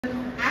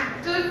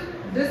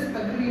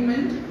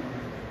disagreement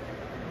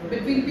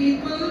between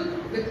people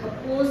with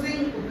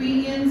opposing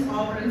opinions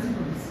or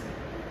principles.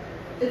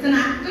 It's an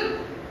active,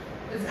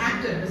 it's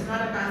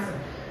not a passive.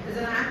 It's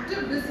an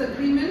active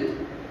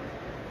disagreement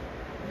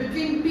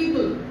between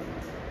people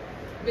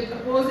with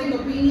opposing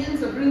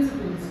opinions or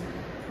principles.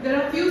 There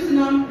are a few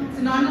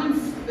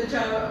synonyms which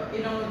are,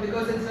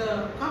 because it's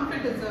a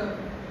conflict, it's a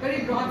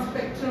very broad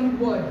spectrum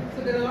word.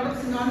 So there are a lot of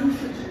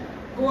synonyms which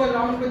go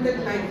along with it,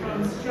 like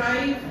from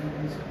strife,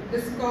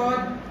 discord,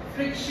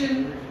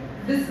 friction,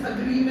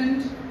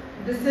 disagreement,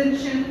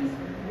 dissension,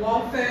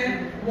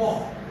 warfare,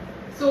 war.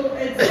 So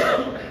it's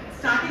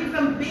starting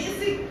from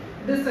basic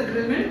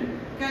disagreement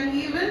can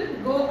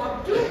even go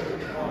up to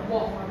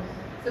war.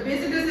 So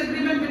basic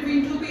disagreement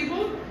between two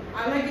people,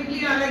 I like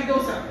idli, I like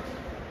dosa.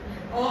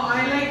 Or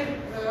I like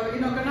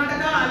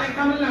Karnataka, I like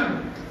Tamil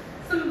Nadu.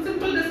 Some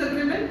simple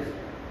disagreement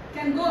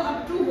can go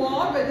up to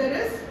war where there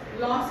is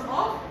loss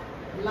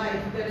of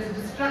life, there is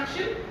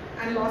destruction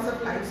and loss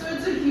of life. So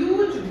it's a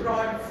huge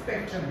broad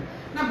spectrum.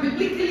 Now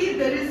biblically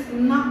there is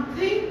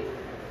nothing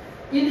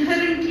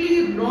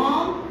inherently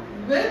wrong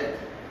with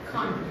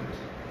conflict.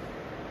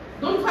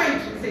 Don't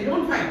fight, say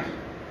don't fight.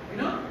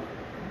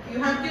 You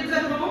have kids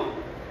at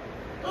home,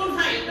 don't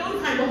fight. The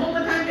whole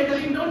time they're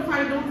telling don't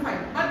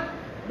fight. But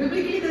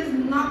biblically there is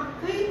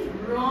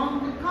nothing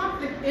wrong with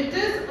conflict. It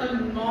is a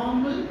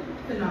normal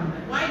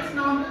phenomenon. Why it's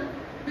normal?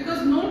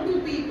 Because no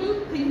two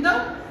people think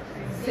the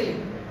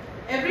same.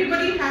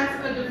 Everybody has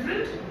a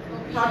different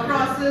thought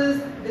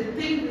process, they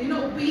think,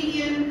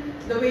 opinion,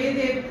 the way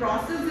they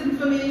process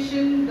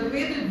information, the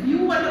way they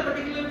view a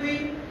particular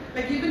thing.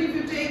 Like even if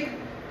you take,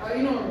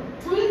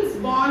 twins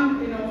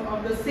born,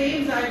 of the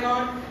same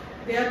zygote,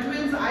 they are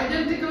twins,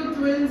 identical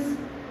twins.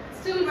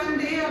 Still, when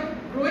they are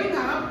growing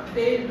up,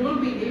 they don't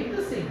behave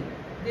the same.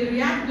 They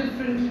react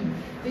differently.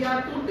 They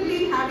are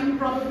totally having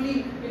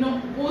probably,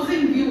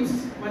 opposing views.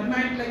 One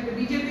might like the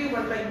BJP,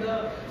 one like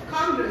the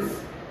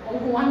Congress, or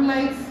one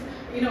likes,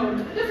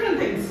 different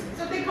things.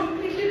 So they're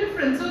completely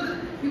different. So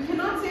you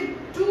cannot say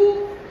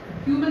two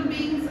human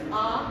beings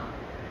are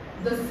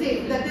the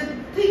same, that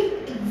they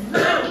think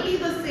exactly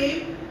the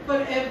same for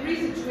every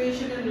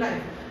situation in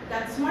life.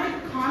 That's why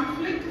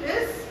conflict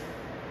is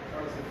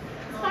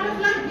part of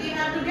life. We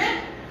have to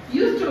get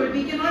used to it.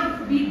 We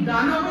cannot be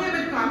done away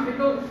with conflict.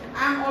 Oh,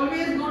 I'm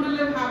always going to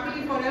live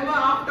happily forever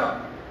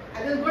after.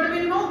 And there's going to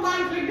be no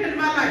conflict in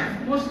my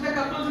life. Most of the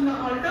couples in the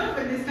altar,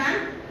 when they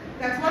stand,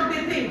 that's what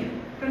they think.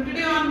 From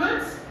today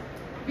onwards,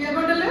 we are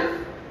going to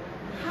live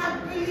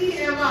happily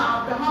ever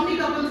after. How many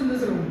couples in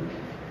this room?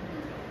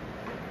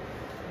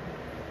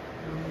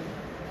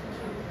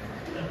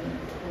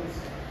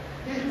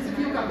 Yes, it's a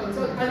few couples.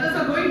 So others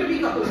are going to be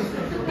couples.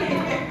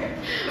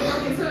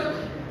 Okay,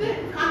 so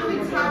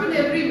conflicts happen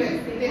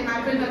everywhere. They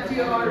happen at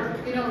your,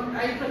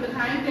 right from the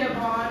time they are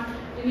born,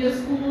 in your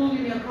school,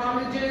 in your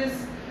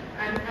colleges,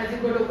 and as you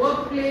go to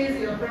workplace,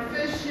 your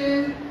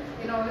profession,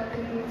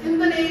 in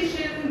the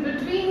nation,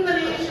 between the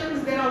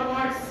nations, there are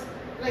wars.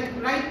 Like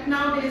right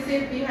now, they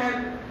say we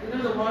have,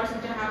 the wars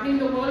which are happening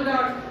in the world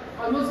are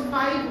almost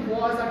 5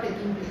 wars are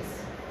taking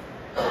place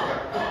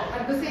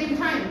at the same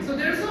time. So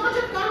there is so much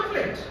of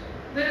conflict.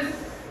 There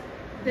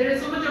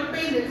is so much of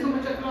pain. There is so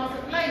much of loss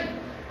of life.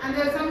 And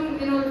there are some,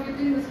 if you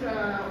think this,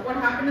 what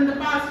happened in the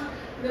past,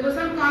 there was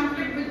some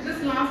conflict which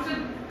just lasted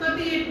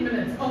 38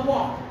 minutes, a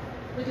war,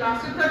 which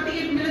lasted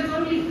 38 minutes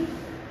only.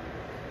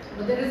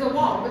 But there is a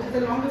war, which is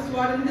the longest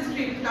war in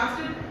history, which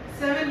lasted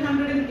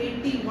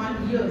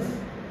 781 years.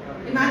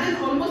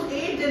 Imagine almost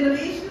 8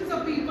 generations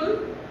of people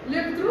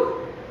lived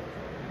through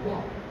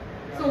war.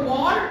 So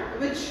war,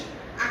 which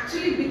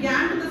actually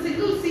began with a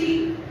single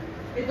seed,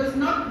 it was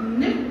not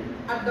nipped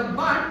at the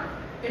bud.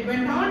 It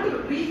went on to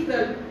reach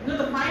the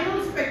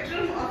final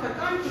spectrum of a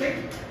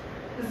conflict,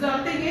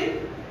 resulting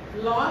in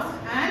loss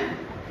and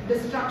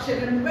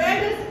destruction. And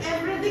where does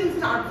everything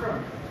start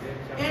from?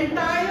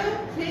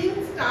 Entire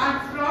thing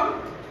starts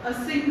from a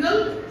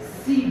single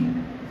seed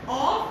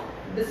of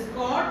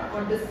discord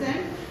or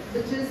dissent,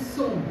 which is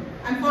sown.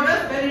 And for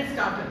us, where it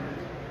started?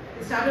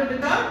 It started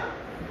with our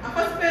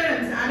first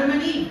parents, Adam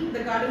and Eve,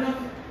 the Garden of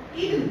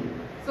Eden.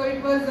 So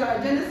it was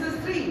Genesis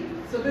 3.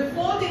 So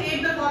before they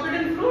ate the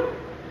forbidden fruit,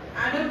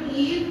 Adam,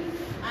 Eve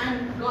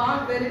and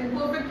God were in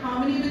perfect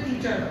harmony with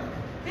each other.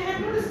 They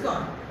had no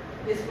discord.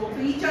 They spoke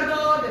to each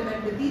other, they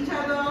met with each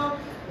other,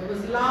 there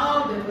was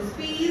love, there was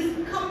peace,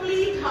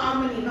 complete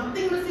harmony,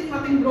 nothing missing,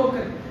 nothing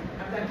broken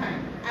at that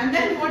time. And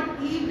then what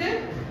Eve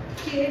did?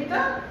 She ate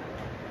the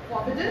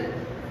forbidden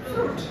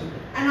fruit.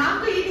 And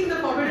after eating the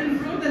forbidden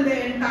fruit, then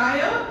the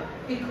entire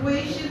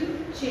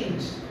equation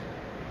changed.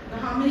 The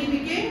harmony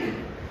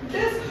became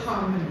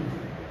disharmony.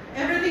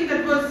 Everything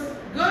that was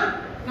good,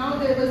 now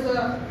there was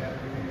a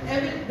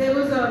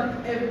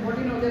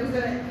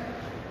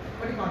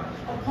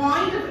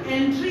point of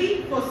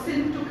entry for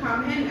sin to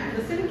come in, and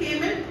the sin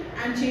came in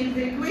and changed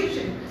the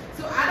equation.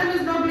 So Adam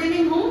is now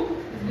blaming whom?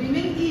 He's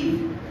blaming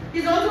Eve.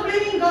 He's also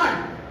blaming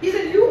God. He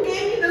said, you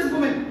gave me this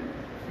woman,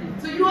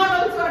 so you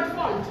are also at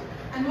fault.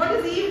 And what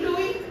is Eve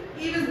doing?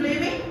 Eve is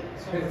blaming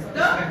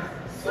the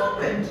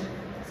serpent.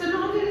 So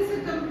now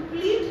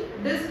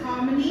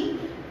disharmony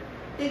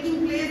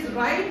taking place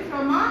right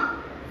from our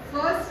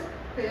first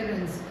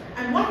parents.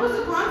 And what was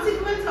the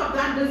consequence of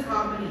that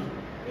disharmony?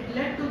 It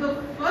led to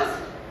the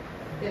first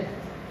death.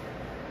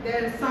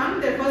 Their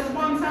son, their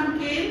firstborn son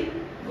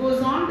Cain,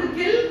 goes on to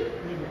kill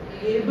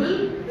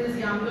Abel, his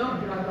younger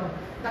brother.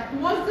 That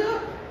was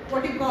the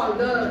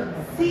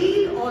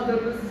seed or the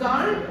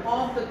result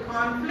of the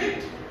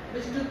conflict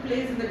which took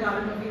place in the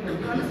Garden of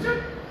Eden. You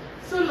understood?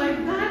 So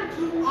like that,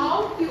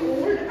 throughout the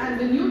Old and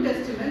the New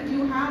Testament,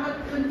 you have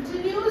a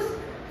continuous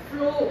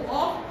flow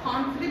of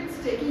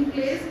conflicts taking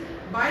place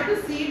by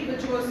the seed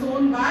which was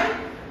sown by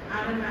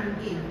Adam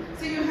and Eve.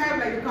 So you have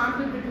like the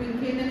conflict between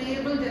Cain and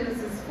Abel,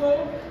 Genesis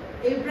 4,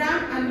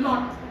 Abraham and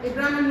Lot.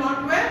 Abraham and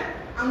Lot were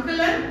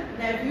uncle and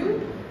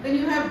nephew. Then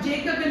you have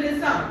Jacob and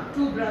Esau,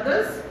 two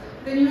brothers.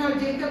 Then you have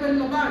Jacob and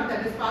Laban,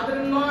 that is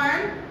father-in-law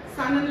and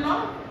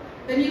son-in-law.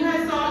 Then you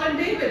have Saul and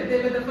David.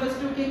 They were the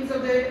first two kings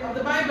of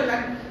the Bible,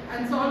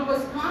 and Saul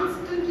was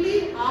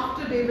constantly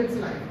after David's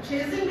life,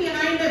 chasing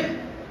behind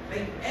him.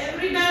 Like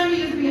every time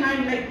he is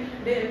behind, like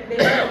they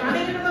are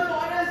running into the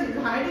forest,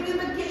 he's hiding in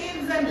the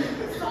caves,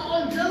 and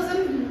Saul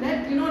doesn't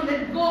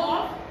let go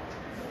of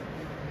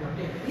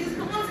David. He's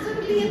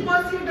constantly in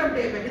pursuit of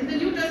David. In the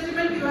New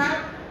Testament, you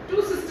have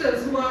two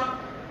sisters who are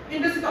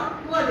in dispute.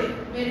 Who are they?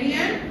 Mary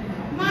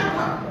and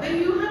Martha.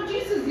 Then you have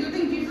Jesus. You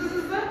think Jesus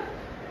is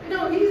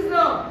he's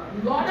the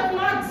Lord of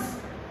Lords.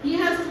 He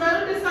has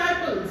 12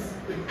 disciples.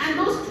 And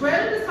those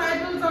 12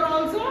 disciples are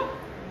also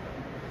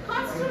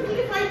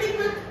constantly fighting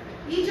with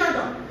each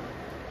other.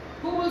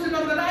 Who will sit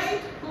on the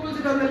right? Who will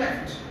sit on the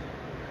left?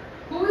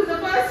 Who is the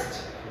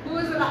first? Who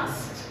is the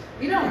last?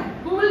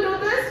 Who will do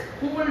this?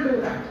 Who will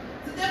do that?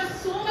 So there is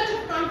so much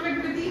of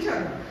conflict with each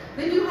other.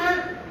 Then you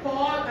have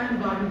Paul and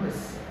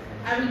Barnabas.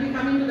 I will be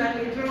coming to that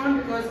later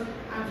on because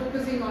I'm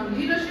focusing on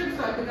leadership,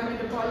 so I'll be coming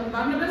to Paul and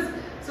Barnabas.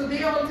 So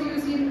they also, you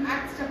see in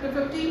Acts chapter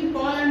 15,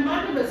 Paul and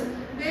Barnabas,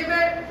 they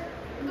were,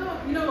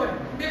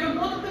 they were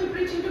both of them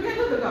preaching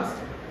together the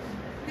gospel.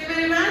 They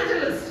were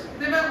evangelists.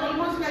 They were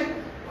almost like,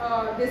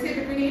 they say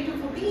between 8 to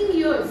 14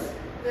 years.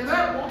 They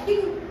were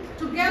walking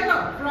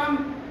together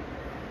from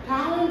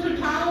town to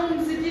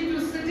town, city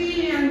to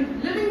city,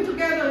 and living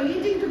together,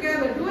 eating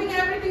together, doing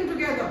everything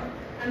together.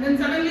 And then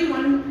suddenly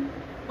one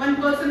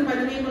person by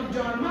the name of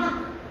John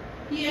Mark,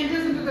 he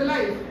enters into the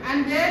life.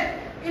 And there,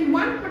 in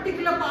one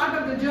particular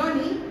part of the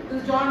journey,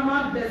 this John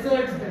Mark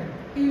deserts them.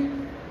 He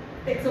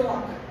takes a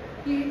walk.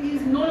 He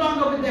is no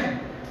longer with them.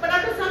 But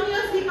after some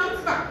years, he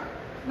comes back.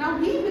 Now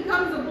he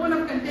becomes a bone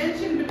of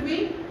contention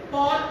between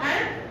Paul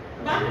and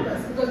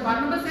Barnabas, because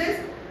Barnabas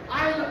says,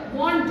 I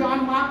want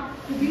John Mark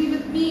to be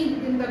with me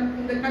in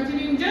the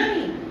continuing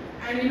journey.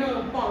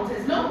 And Paul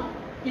says, no,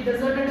 he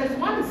deserted us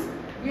once.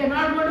 We are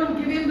not going to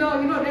give him the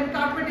red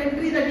carpet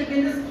entry that he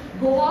can just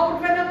go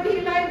out whenever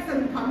he likes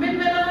and come in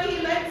whenever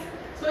he likes.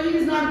 So he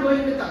is not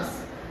going with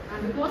us.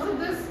 And because of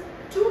this,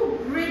 two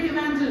great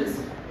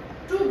evangelists,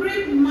 two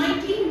great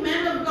mighty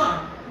men of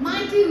God,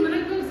 mighty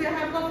miracles they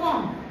have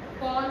performed.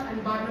 Paul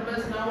and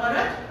Barnabas now are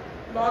at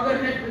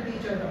loggerhead with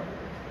each other.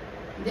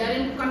 They are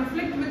in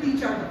conflict with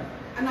each other.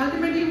 And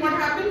ultimately what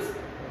happens?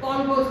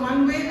 Paul goes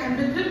one way, and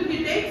with him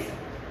he takes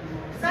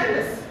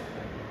Silas.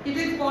 He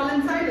takes Paul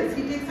and Silas.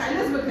 He takes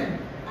Silas with him.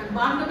 And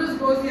Barnabas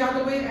goes the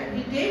other way and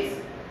he takes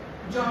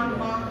John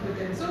Mark with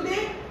him. So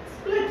they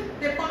split,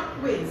 they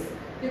part ways.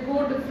 They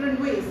go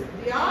different ways.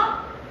 They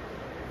are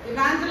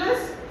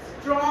evangelists,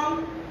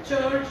 strong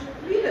church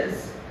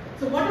leaders.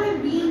 So what I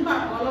mean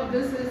by all of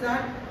this is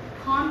that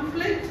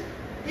conflict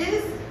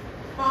is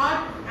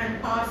part and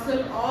parcel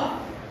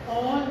of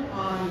all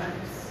our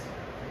lives.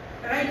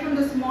 Right from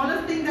the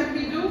smallest thing that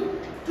we do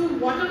to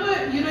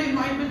whatever, you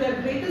might be the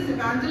greatest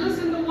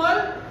evangelist in the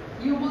world,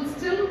 you will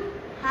still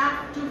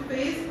have to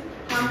face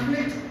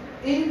conflict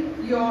in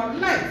your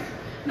life.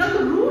 Now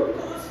the root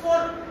cause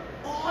for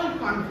all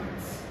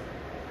conflicts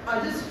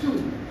are just two.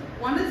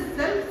 One is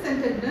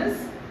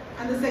self-centeredness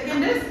and the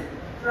second is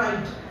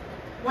pride.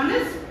 One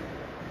is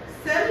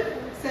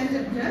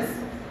self-centeredness,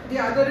 the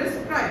other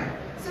is pride.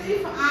 So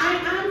if I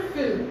am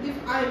filled,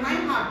 my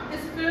heart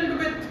is filled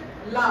with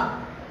love,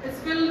 it's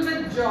filled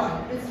with joy,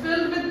 it's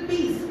filled with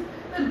peace,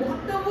 then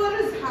whatever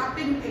is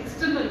happening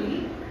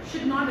externally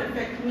should not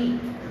affect me.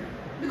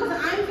 Because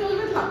I am filled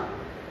with love.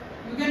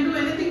 You can do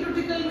anything to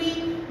tickle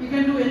me, you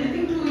can do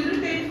anything to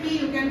irritate me,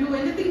 you can do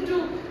anything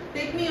to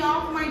take me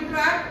off my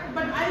track,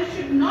 but I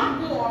should not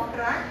go off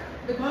track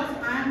because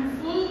I am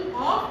full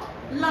of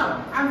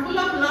love. I am full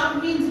of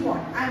love means what?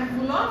 I am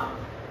full of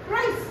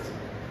Christ.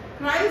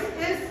 Christ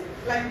is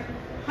like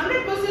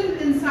 100%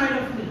 inside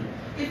of me.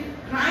 If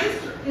Christ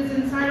is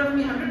inside of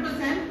me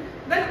 100%,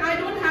 then I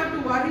don't have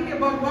to worry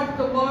about what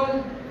the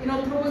world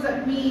throws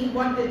at me,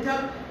 what they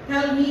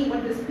tell me,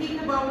 what they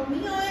speak about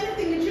me or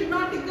anything. It should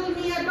not tickle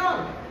me at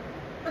all.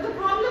 But the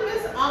problem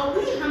is, are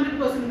we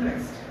 100%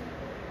 Christ?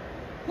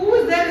 Who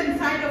is there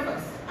inside of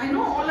us? I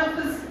know all of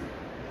us,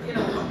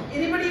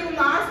 anybody will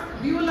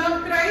ask, do you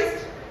love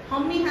Christ? How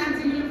many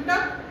hands you will lift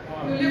up?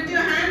 You lift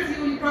your hands,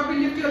 you will probably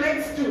lift your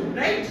legs too,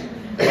 right?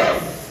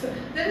 Yes.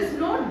 There is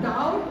no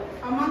doubt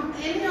among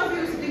any of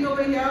you sitting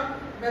over in here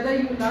whether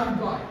you love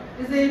God.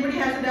 Is there anybody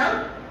has a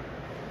doubt?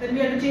 Then we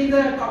have to change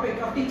the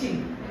topic of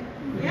teaching.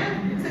 Yeah?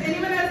 So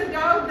anyone has a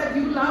doubt that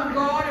you love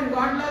God and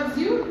God loves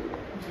you?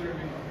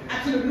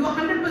 Absolutely, you are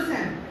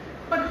 100%.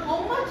 But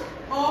how much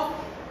of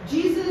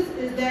Jesus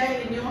is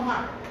there in your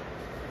heart?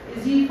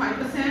 Is he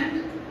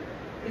 5%?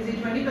 Is he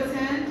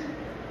 20%?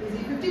 Is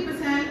he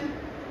 50%?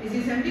 Is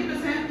he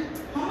 70%?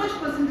 How much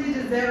percentage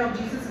is there of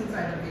Jesus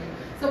inside of you?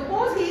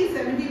 Suppose he is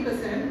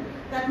 70%,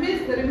 that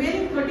means the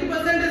remaining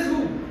 30% is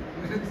who?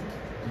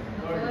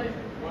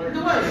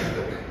 The world.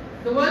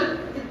 The world,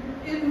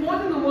 more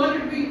than the world,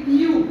 it will be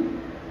you.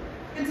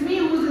 It's me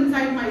who's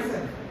inside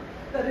myself.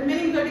 The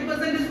remaining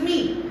 30% is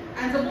me.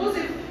 And suppose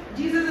if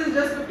Jesus is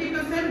just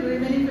 50%, the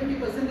remaining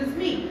 50% is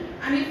me.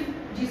 And if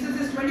Jesus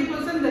is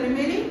 20%, the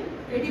remaining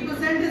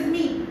 80% is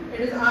me.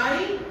 It is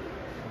I,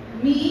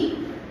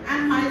 me,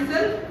 and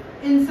myself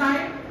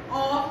inside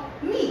of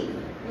me.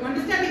 You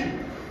understanding?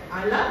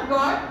 I love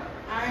God.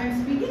 I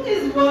am speaking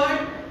His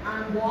word.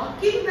 I am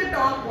walking the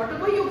talk,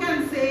 whatever you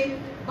can say.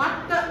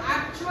 But the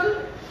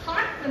actual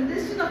heart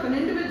condition of an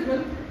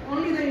individual,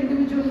 only the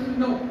individual will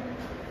know.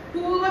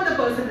 Whoever the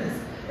person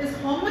is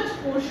how much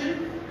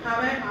portion have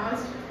I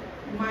asked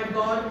my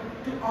God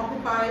to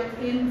occupy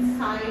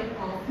inside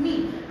of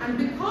me? And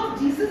because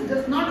Jesus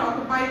does not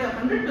occupy the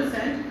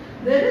 100%,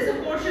 there is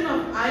a portion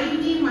of I,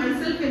 me,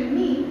 myself and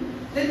me.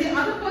 Then the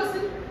other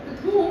person with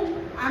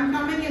whom I am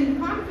coming in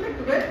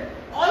conflict with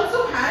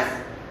also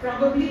has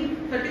probably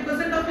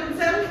 30% of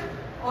himself,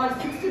 or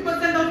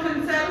 60% of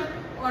himself,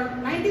 or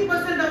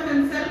 90% of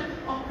himself,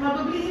 or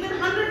probably even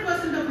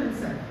 100% of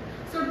himself.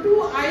 So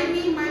two I,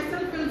 me,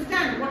 myself will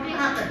stand. What will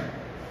happen?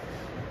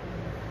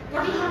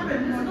 What will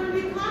happen? There's going to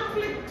be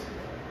conflict.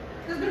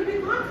 There's going to be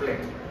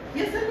conflict.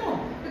 Yes or no?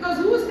 Because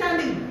who is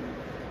standing?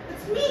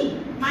 It's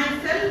me. My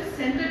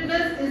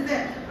self-centeredness is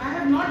there. I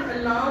have not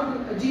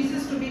allowed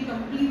Jesus to be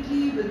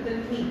completely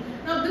within me.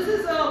 Now this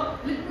is a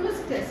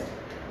litmus test.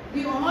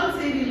 We all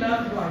say we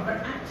love God, but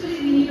actually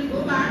we need to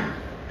go back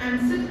and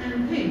sit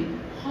and think,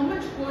 how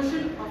much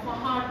portion of our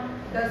heart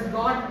does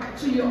God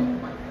actually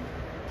occupy?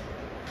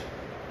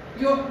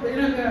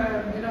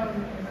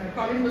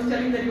 Colin was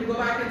telling that you go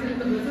back and sit in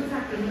the business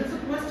factor. There's a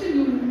question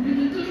you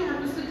literally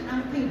have to sit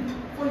and think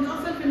for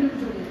yourself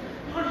individually.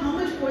 Lord, how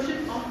much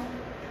portion of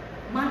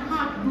my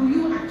heart do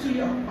you actually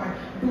occupy?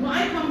 Do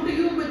I come to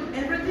you with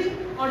everything,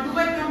 or do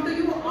I come to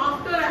you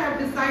after I have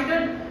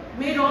decided,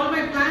 made all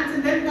my plans,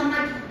 and then come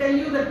and tell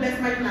you that bless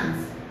my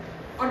plans?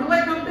 Or do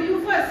I come to you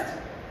first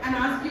and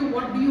ask you,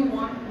 what do you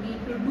want me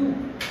to do?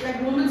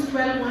 Like Romans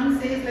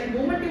 12:1 says, like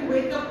moment you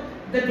wake up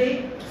the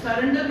day,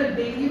 surrender the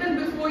day, even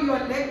before your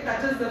leg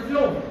touches the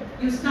floor.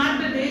 You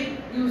start the day,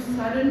 you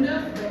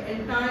surrender the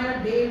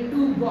entire day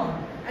to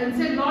God and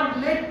say, Lord,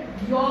 let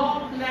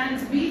your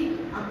plans be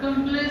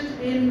accomplished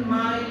in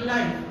my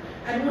life.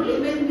 And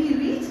only when we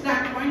reach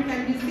that point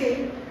can we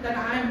say that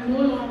I am no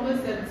longer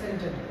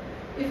self-centered.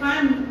 If I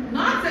am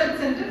not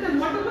self-centered, then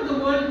whatever the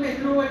world may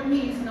throw at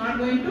me is not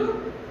going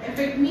to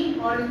affect me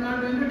or is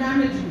not going to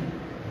damage me.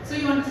 So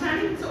you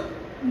understanding? So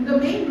the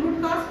main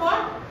root cause for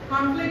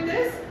conflict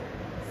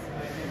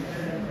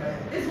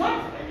is what?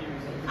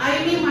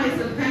 I, me,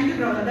 myself. Thank you,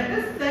 brother. That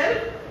is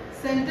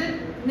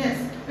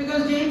self-centeredness.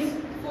 Because James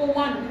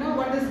 4:1, you know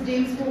what does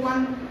James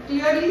 4:1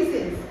 clearly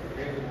says?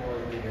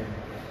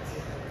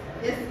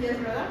 Yes,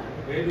 brother.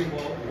 Where do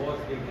wars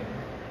begin?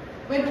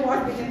 Where do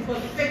wars begin?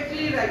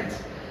 Perfectly right.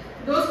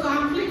 Those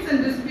conflicts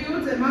and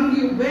disputes among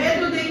you, where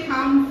do they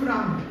come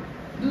from?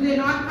 Do they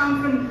not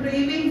come from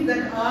cravings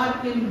that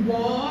are in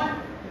war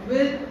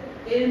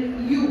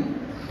within you?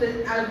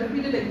 I'll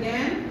repeat it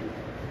again,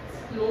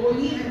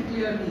 slowly and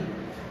clearly.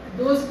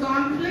 Those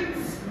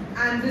conflicts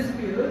and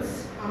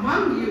disputes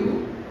among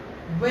you,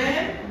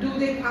 where do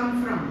they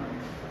come from?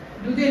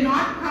 Do they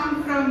not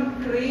come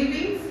from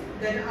cravings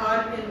that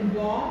are in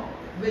war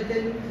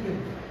within you?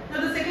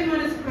 Now the second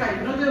one is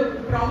pride. Now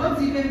the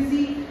Proverbs, you can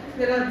see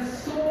there are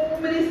so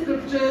many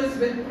scriptures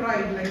with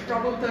pride. Like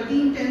Proverbs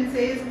 13:10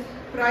 says,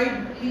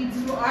 pride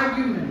leads to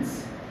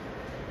arguments.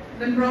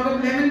 Then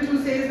Proverbs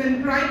 11:2 says,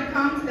 when pride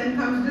comes, then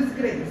comes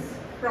disgrace.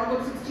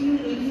 Proverbs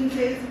 16:18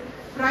 says,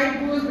 pride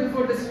goes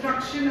before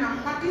destruction, a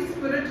haughty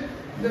spirit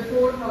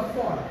before a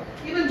fall.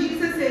 Even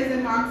Jesus says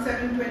in Mark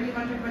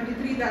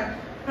 7:21-23 that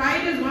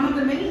pride is one of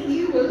the many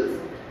evils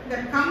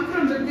that come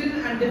from within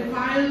and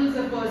defiles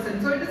a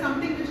person. So it is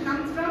something which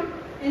comes from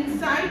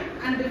inside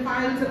and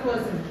defiles a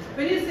person.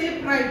 When you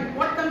say pride,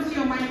 what comes to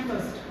your mind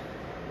first?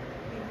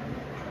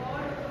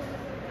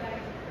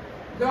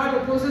 God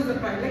opposes the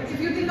pride. Like if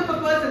you think of a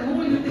person, who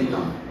will you think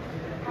of?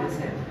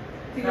 Pharisees.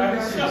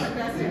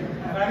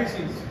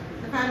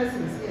 The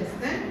Pharisees, yes.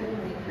 Then?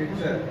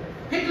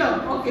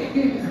 Hitler, okay.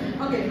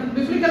 Okay, from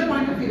biblical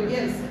point of view,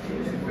 yes.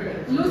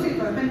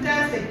 Lucifer,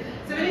 fantastic.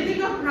 So when you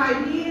think of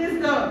pride, he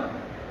is the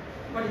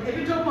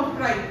epitome of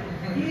pride.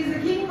 He is the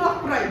king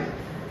of pride.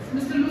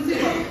 Mr.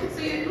 Lucifer.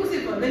 So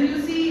Lucifer, then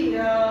you see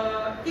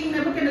King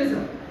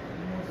Nebuchadnezzar,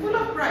 full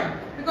of pride,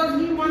 because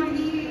he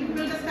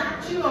built a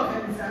statue of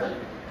himself,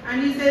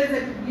 and he says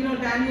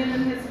that Daniel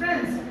and his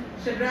friends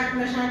Shadrach,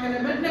 Meshach and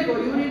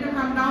Abednego, you need to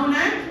come down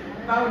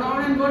and bow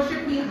down and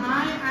worship me.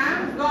 I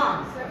am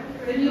God.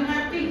 Then you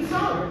have King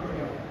Saul.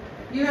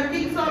 You have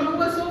King Saul who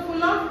was so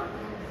full of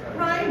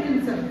pride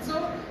himself.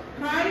 So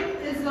pride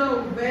is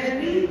a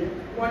very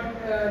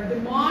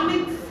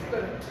demonic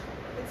spirit.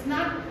 It's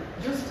not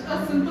just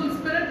a simple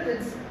spirit,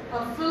 it's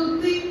a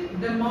filthy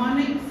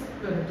demonic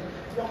spirit.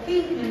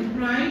 Walking in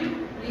pride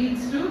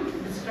leads to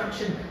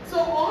destruction. So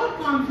all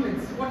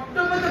conflicts,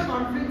 whatever the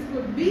conflicts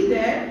could be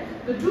there,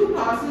 the two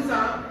causes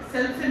are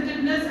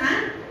self-centeredness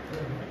and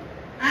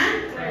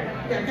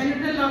yeah, can you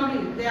tell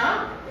loudly? They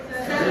are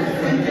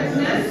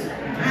self-centeredness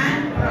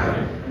and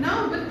pride.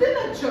 Now within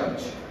a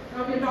church,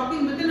 now we are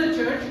talking within a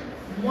church,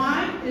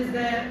 why is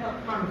there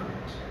a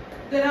conflict?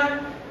 There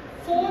are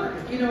four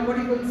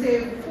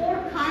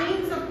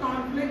kinds of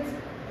conflicts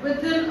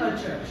within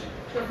a church.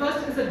 The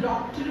first is a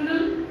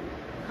doctrinal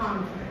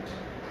conflict.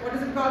 What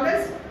is it called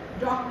as?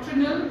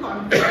 Doctrinal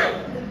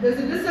conflict. There's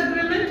a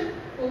disagreement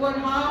over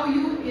how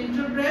you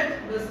interpret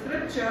the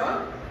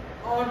scripture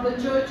or the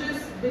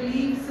church's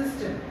belief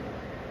system.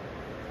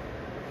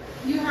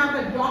 You have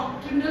a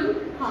doctrinal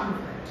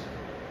conflict.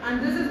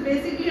 And this is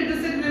basically a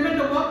disagreement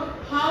over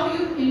how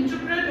you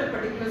interpret a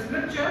particular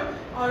scripture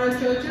or a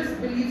church's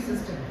belief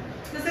system.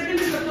 The second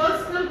is a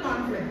personal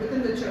conflict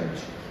within the church.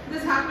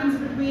 This happens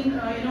between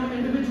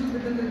individuals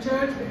within the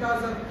church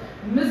because of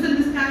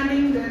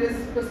misunderstanding. There is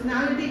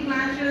personality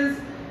clashes,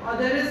 or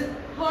there is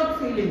hurt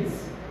feelings,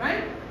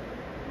 right?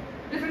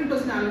 Different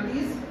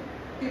personalities.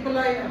 People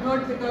are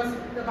hurt because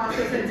the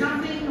pastor said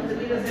something, or the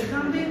leader said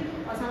something,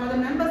 or some other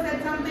member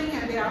said something,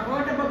 and they are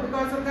hurt about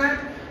because of that.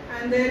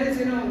 And there is,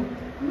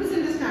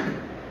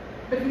 misunderstanding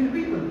between the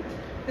people.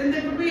 Then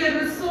there could be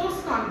a resource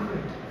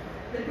conflict.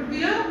 There could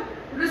be a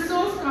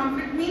resource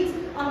conflict, means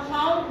of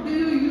how do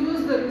you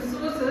use the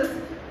resources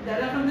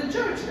that are from the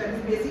church, that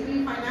is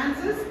basically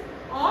finances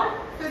or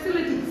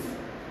facilities.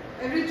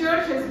 Every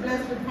church is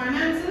blessed with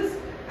finances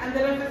and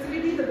there are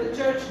facilities that the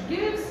church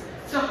gives.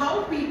 So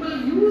how people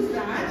use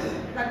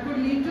that could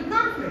lead to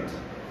conflict.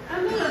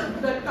 And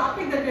the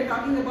topic that we are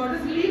talking about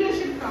is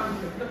leadership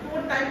conflict. The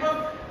fourth type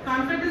of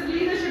conflict is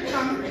leadership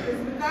conflict.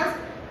 It's because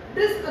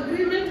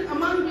disagreement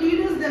among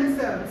leaders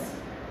themselves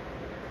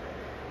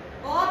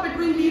or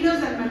between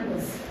leaders and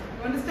members.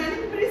 You understand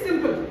it? Pretty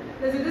simple.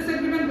 There's a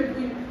disagreement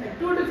between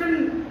two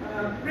different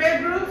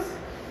prayer groups.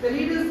 The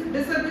leaders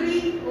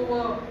disagree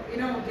over,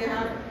 they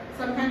have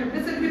some kind of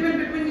disagreement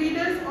between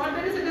leaders, or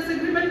there is a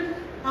disagreement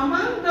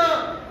among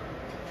the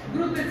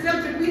group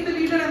itself between the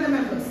leader and the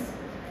members.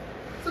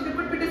 So there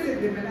could be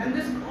disagreement, and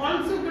this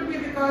also could be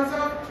because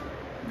of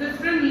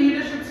different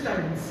leadership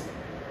styles.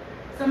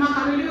 Some are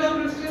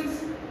hallelujah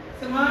Christians,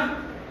 some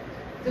are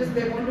just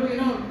they want to,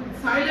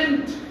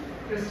 silent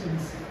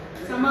Christians.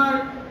 Some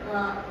are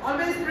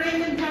always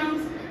praying in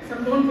tongues,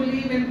 some don't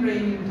believe in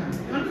praying in tongues.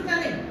 You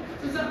understanding?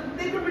 So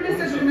there could be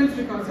disagreements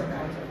because of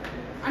that.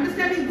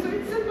 Understanding? So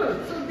it's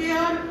simple. So they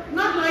are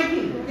not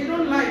liking, they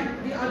don't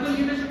like the other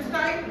leadership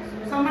style.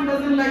 Someone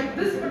doesn't like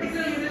this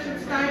particular leadership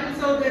style,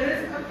 so there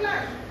is a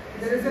clash.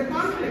 There is a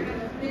conflict.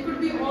 There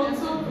could be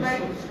also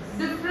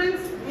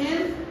difference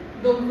in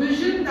the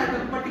vision that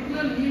a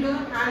particular leader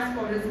has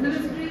for his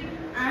ministry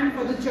and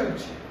for the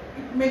church.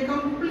 It may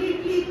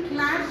completely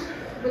clash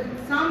with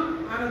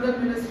some another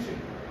ministry.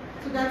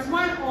 So that's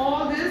why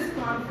all these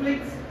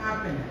conflicts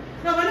happen.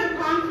 Now when a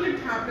conflict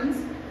happens,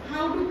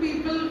 how do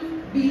people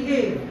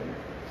behave?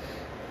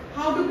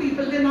 How do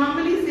people, they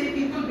normally say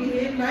people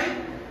behave like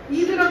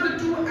either of the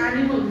two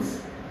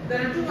animals.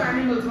 There are two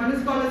animals, one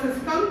is called as a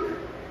skunk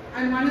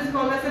and one is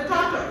called as a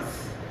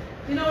tortoise.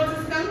 You know what's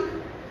a skunk?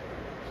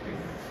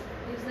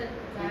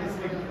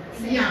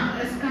 Yeah,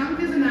 a skunk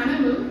is an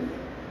animal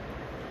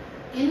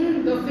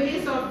in the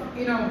face of,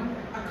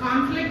 a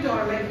conflict,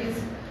 or like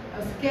he's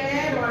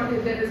scared, or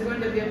there is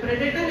going to be a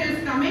predator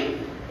is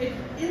coming, it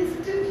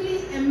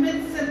instantly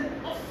emits an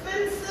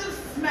offensive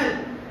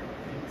smell.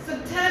 It's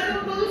a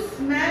terrible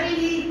smell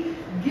he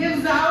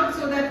gives out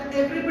so that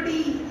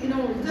everybody,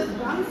 just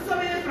runs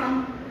away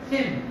from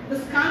him. The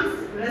skunk's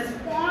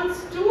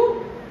response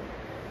to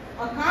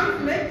a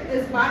conflict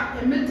is by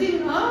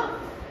emitting a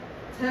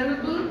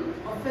terrible,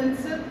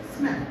 offensive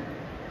smell.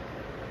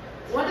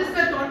 What does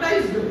the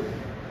tortoise do?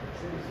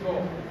 It's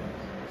slow.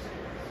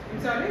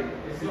 I'm sorry?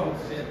 It's slow.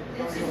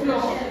 It's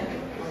slow.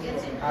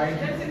 Gets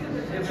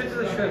into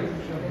the shell.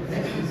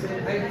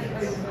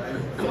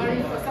 Sorry,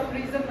 for some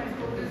reason my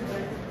throat is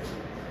dry.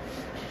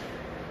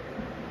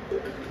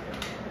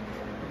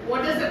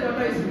 What does the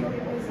tortoise do?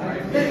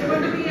 There's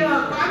going to be a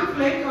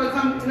conflict, or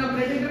some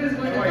predator is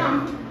going to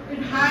come.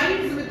 It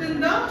hides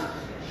within the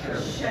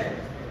shell.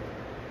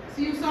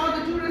 So you saw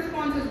the two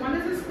responses. One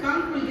is the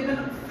skunk will give an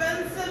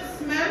offensive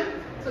smell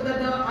so that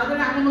the other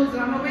animals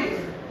run away.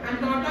 And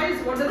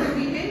tortoise, what does it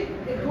behave?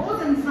 It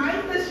goes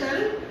inside the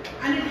shell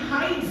and it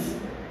hides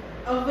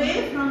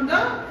away from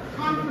the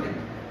conflict.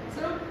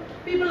 So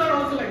people are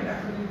also like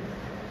that.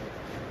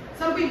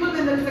 Some people,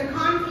 when there is a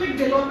conflict,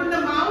 they'll open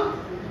the mouth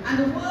and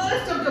the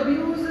worst of the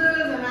abuses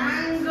and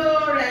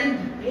anger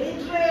and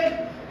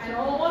hatred and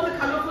all the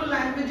colorful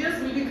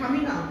languages will be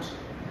coming out.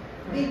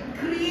 They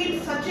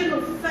create such an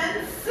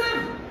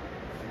offensive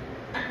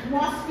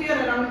atmosphere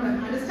around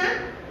them.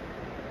 Understand?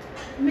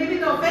 Maybe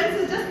the offense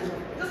is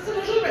just a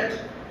little bit,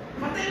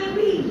 but they will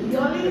be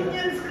yelling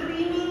and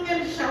screaming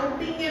and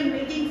shouting and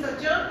making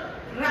such a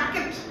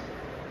racket.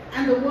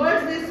 And the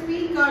words they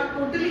speak are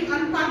totally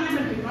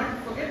unparliamentary.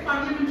 Not forget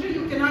parliamentary,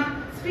 you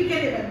cannot speak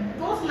anywhere.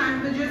 Those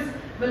languages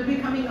will be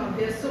coming out.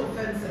 They are so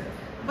offensive.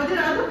 But there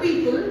are other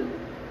people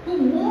who,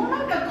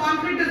 moment a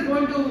conflict is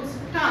going to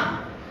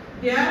start,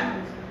 they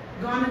are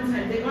gone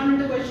inside. They've gone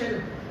into a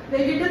shell.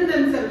 They've hidden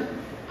themselves.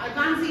 I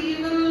can't see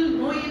evil,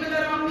 no evil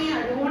around me.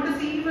 I don't want to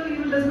see evil.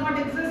 Evil does not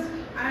exist.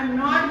 I am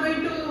not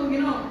going to,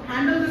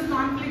 handle this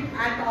conflict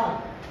at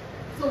all.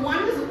 So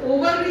one is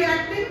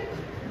overreacting,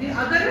 the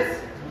other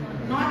is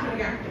not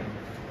reacting.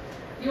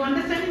 You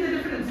understanding the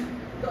difference?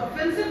 The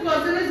offensive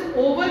person is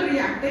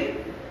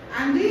overreacting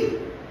and the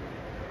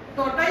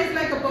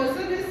tortoise-like a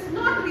person is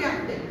not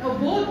reacting. Now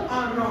both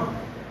are wrong.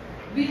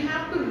 We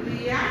have to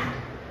react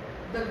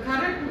the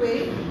correct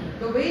way,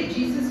 the way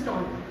Jesus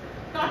taught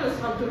us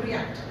how to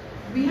react.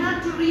 We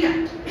have to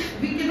react.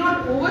 We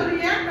cannot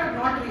overreact or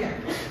not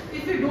react.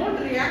 If you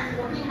don't react,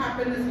 what will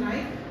happen is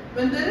like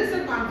when there is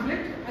a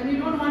conflict and you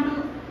don't want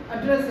to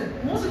address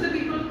it. Most of the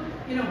people,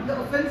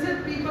 the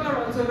offensive people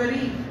are also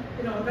very,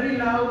 very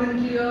loud and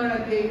clear,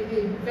 and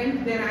they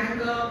vent their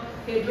anger,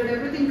 hatred,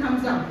 everything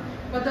comes out.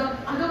 But the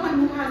other one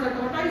who has a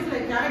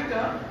tortoise-like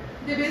character,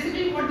 they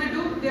basically what they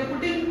do, they're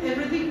putting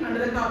everything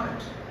under the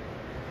carpet.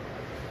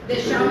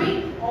 They're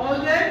showing all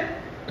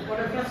their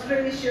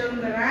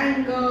frustration, their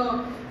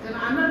anger. Then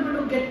I'm not going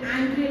to get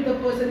angry at the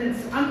person.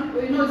 It's not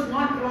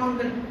wrong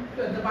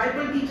that the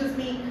Bible teaches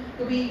me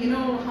to be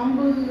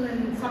humble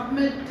and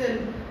submit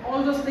and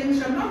all those things.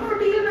 So I'm not going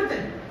to deal with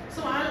it.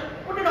 So I'll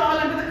put it all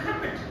under the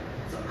carpet.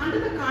 So under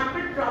the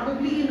carpet,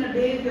 probably in a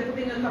day they're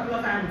putting a couple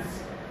of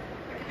ants.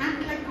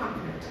 Ant-like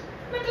conflict.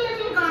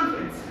 Little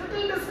conflicts,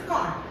 little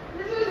discord,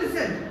 little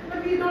dissent,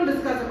 but we don't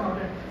discuss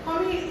about it. For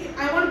me,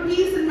 I want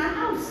peace in my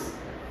house.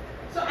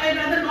 So I'd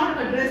rather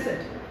not address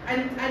it.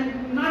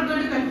 I'm not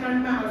going to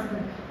confront my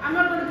husband. I'm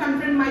not going to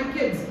confront my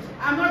kids.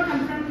 I'm not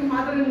confronting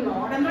my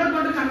mother-in-law. I'm not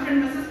going to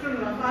confront my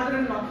sister-in-law,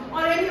 father-in-law,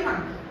 or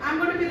anyone. I'm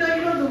going to be the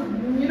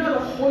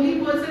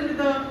holy person with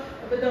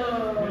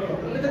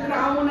the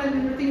crown and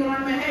everything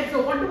around my head.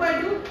 So what do?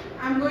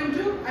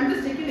 I'm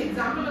just taking an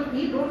example of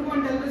me. Don't go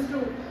and tell this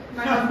to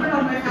my husband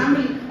or my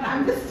family.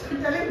 I'm just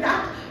telling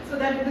that so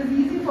that it is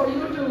easy for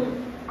you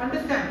to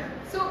understand.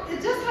 So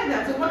it's just like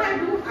that. So what I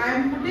do, I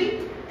am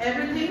putting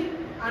everything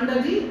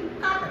under the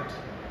carpet.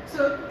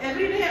 So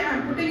every day I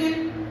am putting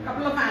in a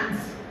couple of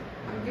ants.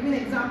 I'm giving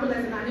an example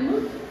as an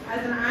animal.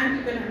 As an ant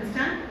you can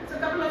understand. So a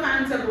couple of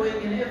ants are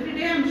going in. Every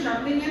day I am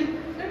shoveling in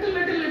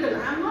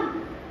little. I'm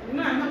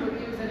not going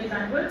to use any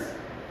bad words.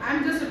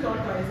 I'm just a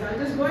tortoise. I'll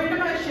just go into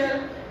my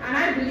shell and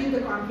I believe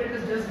the conflict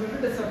is just going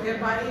to disappear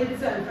by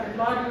itself and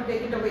Lord will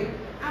take it away.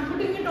 I'm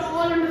putting it all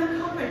under the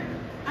carpet.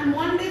 And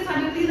one day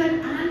suddenly that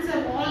ants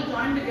have all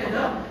joined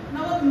together.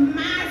 Now a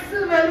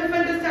massive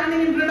elephant is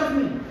standing in front of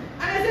me. And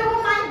I say,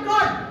 oh my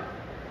God,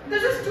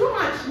 this is too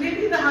much.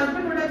 Maybe the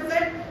husband would have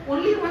said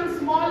only one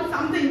small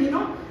something,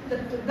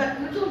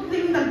 that little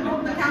thing that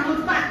broke the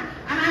camel's back.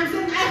 And I'm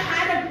saying, I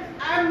had it.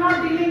 I'm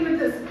not dealing with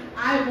this.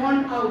 I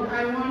want out.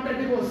 I want a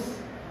divorce.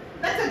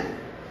 That's it.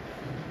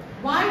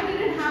 Why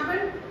did it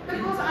happen?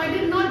 Because I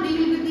did not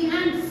deal with the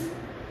ants.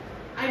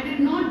 I did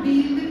not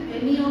deal with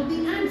any of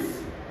the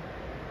ants.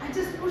 I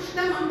just pushed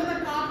them under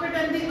the carpet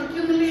and they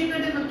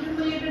accumulated.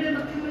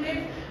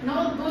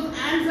 Now those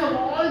ants have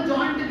all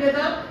joined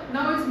together.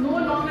 Now it's no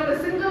longer a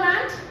single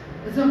ant.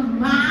 It's a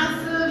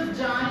massive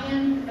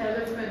giant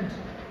elephant.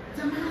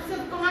 It's a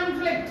massive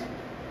conflict.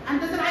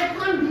 And they said, I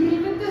can't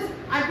deal with this.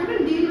 I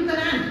couldn't deal with an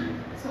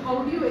ant. So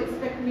how do you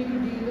expect me to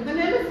deal with an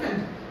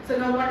elephant? So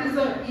now what is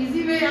the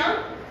easy way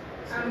out?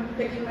 I'm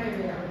taking my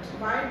way out.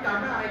 Why?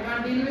 Tata, I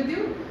can't deal with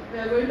you. We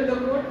are going to the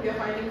court. We are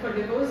fighting for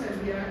divorce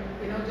and we are,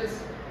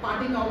 just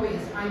parting our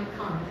ways. I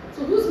can't.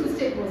 So whose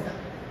mistake was that?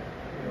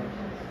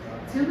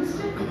 It's your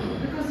mistake.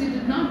 Because you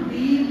did not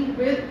deal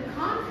with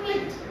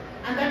conflict.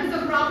 And that is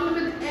the problem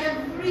with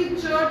every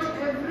church,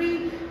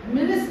 every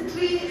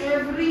ministry,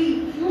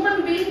 every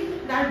human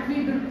being, that we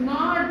do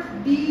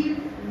not deal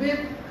with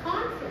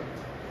conflict.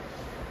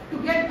 To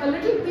get a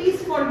little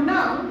peace for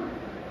now,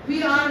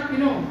 we are,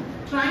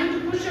 trying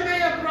to push away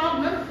a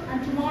problem,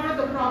 and tomorrow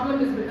the problem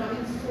is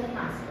becoming so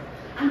massive.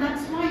 And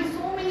that's why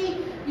so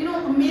many,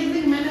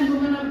 amazing men and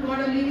women of God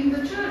are leaving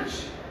the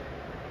church.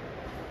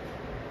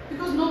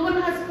 Because no one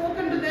has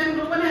spoken to them,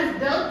 no one has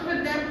dealt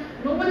with them,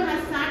 no one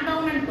has sat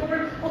down and told,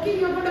 okay,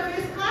 you're going to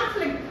face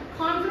conflict.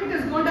 Conflict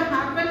is going to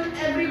happen,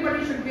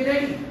 everybody should be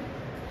ready.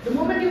 The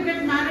moment you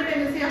get married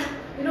and you say,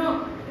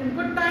 in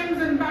good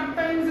times and bad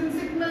times, in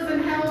sickness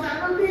and health,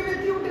 I will be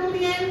with you till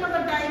the end of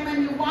the time,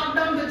 and you walk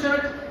down the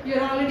church, your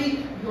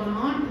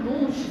aunt,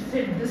 no, she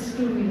said this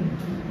to me.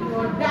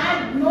 Your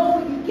dad,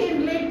 no, he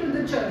came late to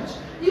the church.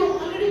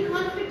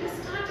 Conflict has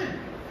started.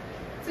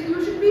 So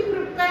you should be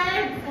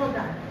prepared for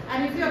that.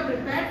 And if you are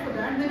prepared for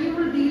that, then you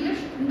will deal it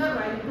in the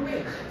right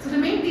way. So the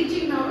main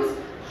teaching now is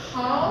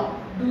how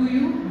do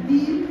you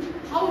deal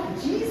how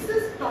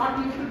Jesus taught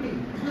you to deal.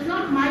 It's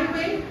not my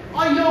way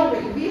or your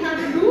way. We have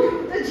to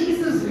do the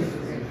Jesus way.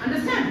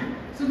 Understand?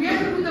 So we have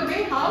to do the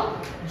way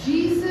how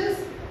Jesus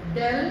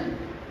dealt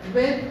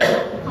with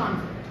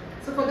conflict.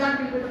 So for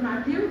that we go to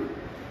Matthew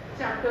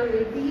chapter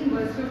 18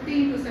 verse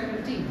 15 to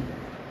 17.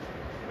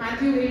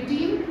 Matthew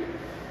 18.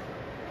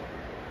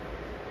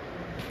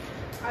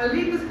 I'll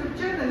read the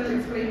scripture then I'll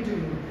explain to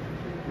you.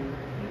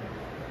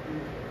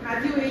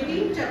 Matthew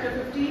 18 chapter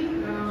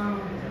 15.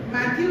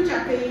 Matthew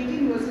chapter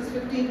 18 verses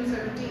 15 to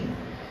 17.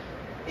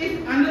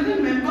 If another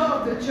member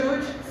of the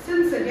church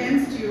sins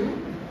against you,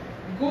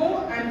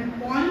 go and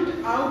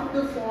point out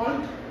the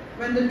fault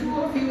when the two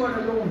of you are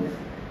alone.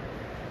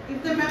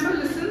 If the member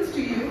listens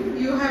to you,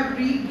 you have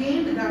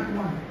regained that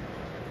one.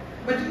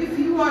 But if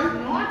you are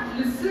not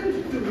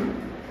listened to,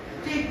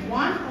 take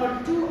one or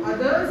two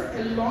others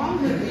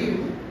along with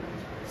you,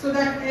 so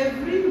that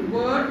every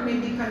word may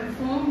be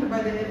confirmed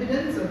by the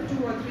evidence of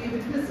 2 or 3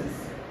 witnesses.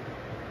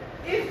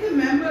 If the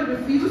member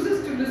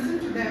refuses to listen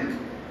to them,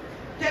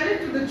 tell it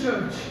to the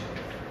church.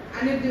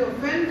 And if the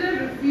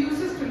offender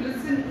refuses to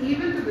listen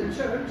even to the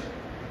church,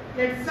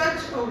 let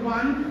such a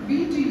one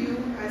be to you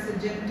as a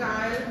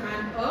Gentile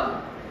and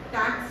a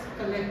tax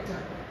collector.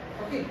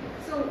 Okay,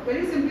 so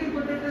very simply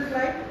put it is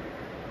like,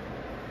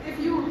 if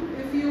you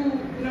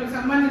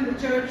someone in the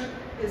church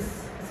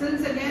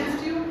sins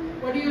against you,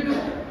 what do?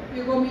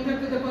 You go meet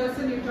up with the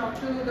person, you talk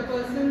to the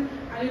person,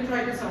 and you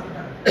try to sort it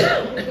out.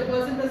 If the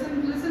person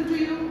doesn't listen to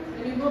you,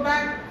 then you go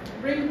back,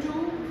 bring 2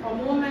 or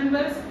more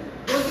members,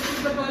 go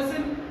sit with the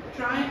person,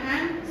 try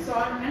and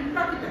sort and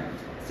talk it out.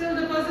 Still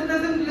the person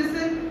doesn't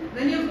listen,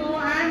 then you go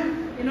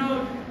and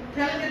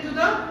tell it to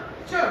the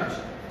church.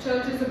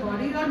 Church is a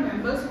body or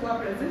members who are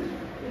present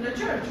in a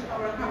church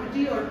or a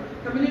committee or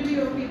community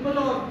of people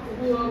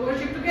who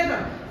worship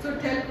together. So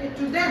tell it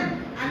to them.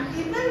 And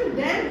even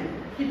then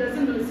he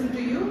doesn't listen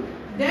to you,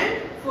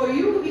 then for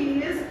you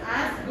he is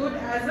as good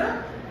as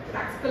a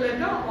tax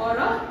collector or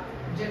a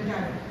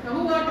Gentile. Now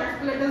who are tax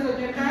collectors or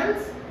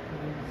Gentiles?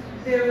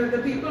 They were the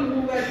people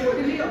who were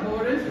totally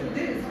abhorrent to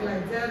the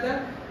Israelites. They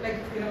are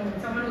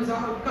someone who's an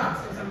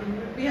outcast or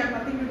something. We have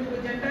nothing to do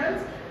with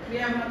Gentiles. We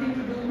have nothing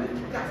to do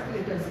with tax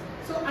collectors.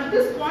 So at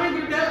this point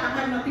you tell, I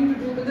have nothing to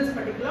do with this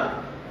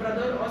particular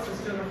brother or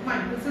sister of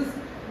mine. This is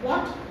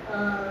what,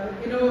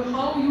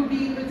 how you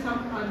deal with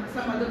some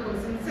other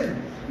person's sin.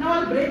 Now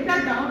I'll break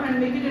that down and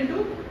make it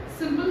into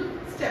simple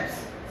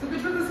steps. So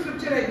which was the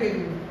scripture I gave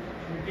you?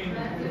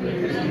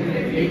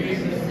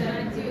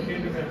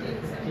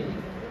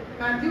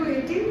 Matthew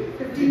 18,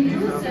 15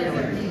 to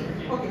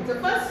 17. Okay, the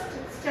first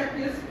step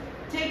is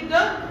take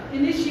the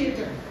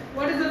initiative.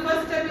 What is the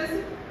first step is?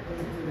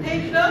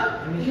 Take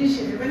the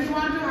initiative. When you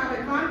want to have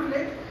a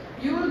conflict,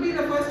 you will be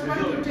the first one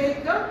to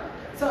take the,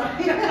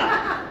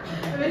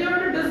 when you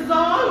want to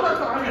dissolve a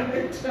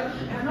conflict,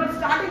 I'm not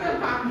starting a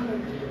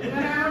conflict.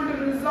 When I want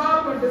to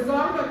resolve or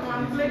dissolve a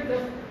conflict,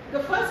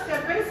 the first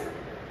step is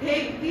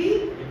take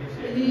the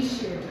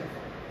initiative.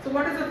 So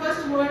what is the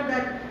first word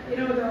that, the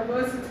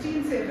verse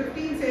 15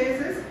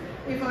 says is,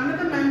 if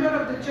another member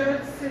of the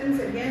church sins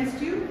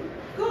against you,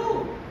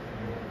 go.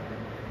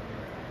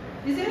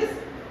 He says,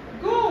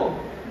 go.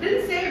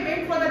 Didn't say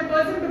wait for that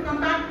person to come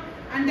back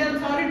and tell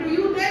sorry to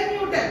you, then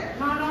you tell.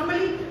 Now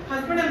normally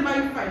husband and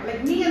wife fight,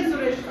 like me and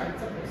Suresh fight,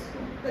 suppose.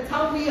 That's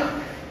how we are.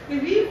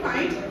 If we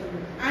fight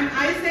and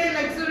I say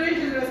like Suresh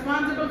is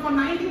responsible for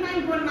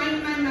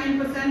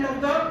 99.999%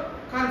 of the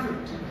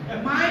conflict.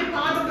 My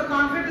part of the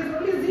conflict is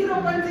only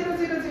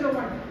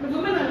 0.0001. The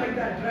women are like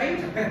that,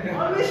 right?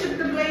 Always shift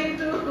the blame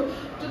to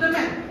the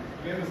men.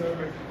 Blame the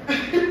serpent.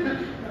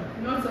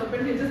 Not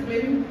serpent, you're just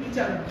blaming each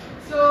other.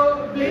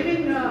 So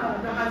blaming the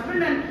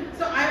husband, and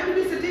so I will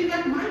be sitting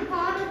at my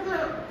part of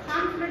the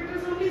conflict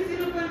is only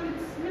 0.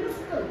 It's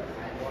minuscule.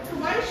 So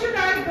why should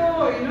I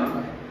go,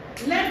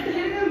 Let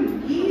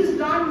him, he's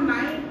done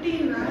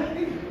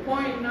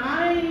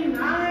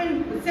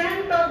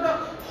 99.99% of the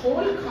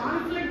whole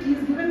conflict.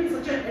 He's given me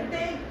such a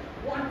headache,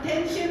 what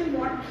tension,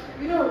 what,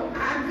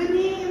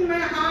 agony in my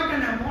heart,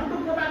 and I want to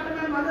go back to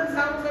my mother's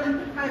house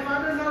and my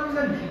father's house,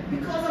 and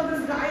because of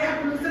this guy I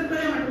have to listen to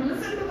him, I have to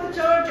listen to the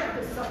church, I have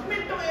to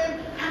submit to him,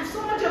 I have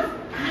so much of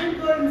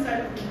anger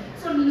inside of me.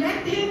 So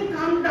let him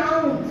come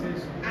down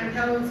and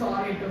tell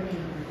sorry to me.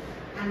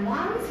 And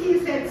once he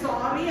said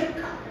sorry a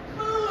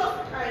couple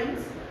of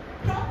times,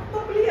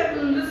 probably I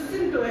will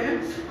listen to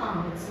him.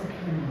 Oh, it's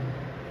okay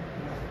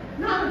now.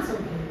 Now it's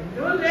okay.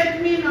 Don't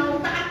let me now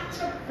patch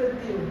up with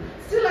you.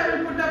 Still I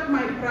will put up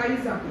my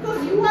price up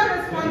because you are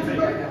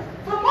responsible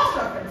for most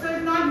of it. So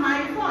it's not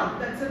my fault.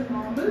 That's a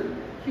normal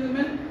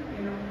human,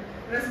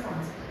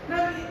 response.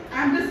 Now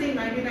I'm just saying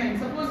 99.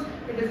 Suppose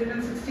it is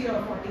even 60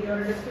 or 40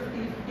 or it is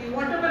 50, 50,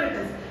 whatever it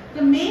is.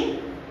 The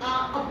main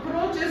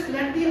approach is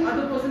let the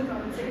other person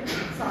come and say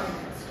sorry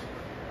first.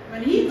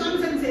 When he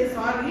comes and says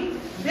sorry,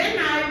 then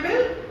I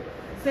will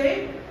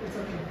say it's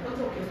okay. It's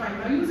okay, fine.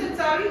 Now you said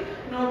sorry.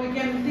 Now we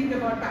can think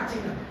about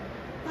patching up.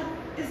 But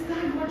is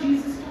that what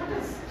Jesus taught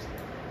us?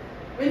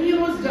 When he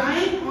was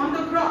dying on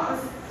the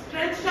cross,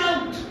 stretched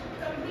out,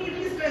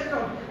 completely stretched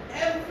out,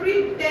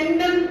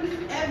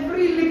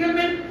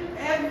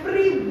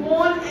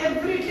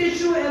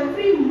 tissue,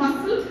 every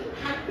muscle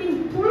had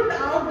been pulled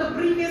out the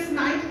previous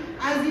night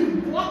as he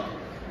walked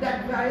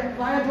that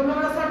via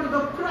Dolorosa to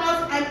the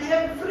cross, and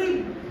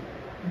every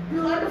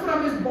blood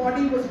from his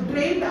body was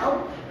drained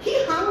out. He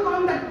hung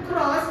on that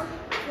cross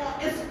for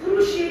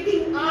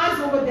excruciating hours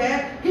over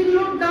there. He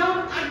looked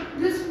down at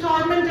his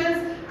tormentors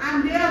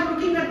and they are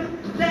looking at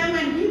them,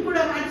 and he could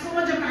have had so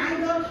much of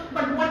anger,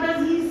 but what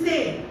does he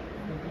say?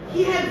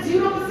 He had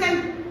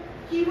 0%.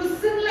 He was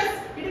sinless.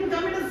 He didn't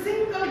commit a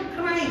single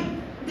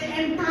crime. The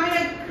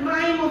entire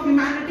crime of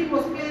humanity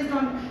was placed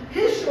on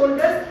his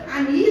shoulders,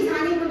 and he is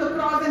hanging on the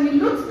cross, and he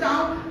looks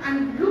down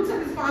and looks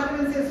at his Father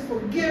and says,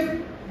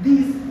 forgive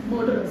these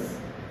murderers.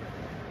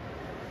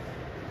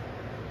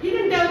 He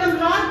didn't tell them,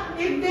 Lord,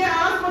 if they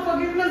ask for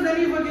forgiveness,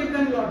 then you forgive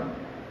them, Lord.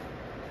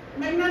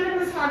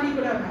 Magnanimous heart he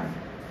could have had.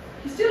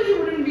 Still he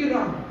wouldn't be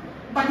wrong.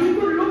 But he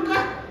could look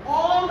at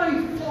all the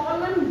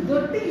fallen,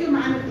 dirty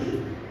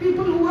humanity,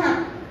 people who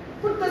have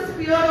put the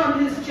spear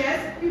on his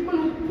chest, people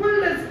who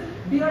pulled his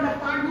beard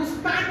apart, who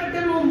spat at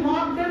him, who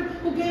mocked him,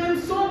 who gave him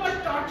so much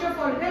torture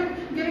for him,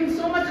 giving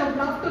so much of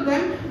love to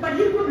them. But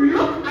he could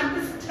look at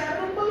this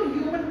terrible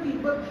human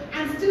people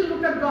and still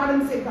look at God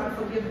and say, God,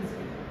 forgive these people.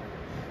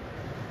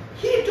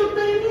 He took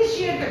the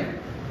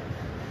initiative.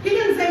 He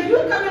didn't say, you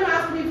come and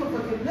ask me for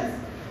forgiveness.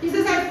 He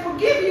says, I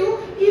forgive you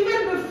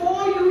even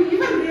before you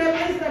even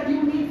realize that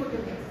you need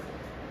forgiveness.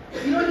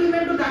 You know, he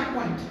went to that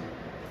point.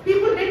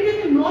 People didn't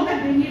even know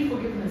that they need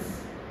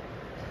forgiveness.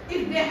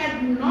 If they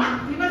had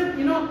not even,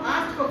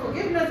 asked for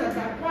forgiveness at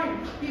that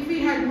point, if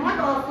he had not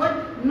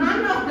offered,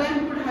 none of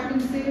them would have been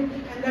saved,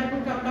 and that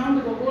would come down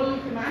to the whole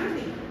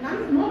humanity.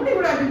 Nobody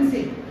would have been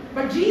saved.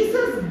 But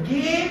Jesus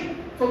gave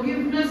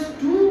forgiveness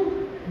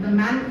to the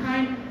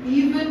mankind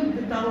even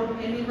without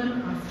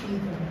anyone asking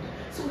for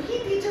it. So he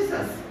teaches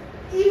us,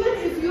 even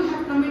if you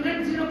have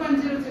committed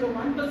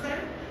 0.001%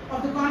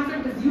 of the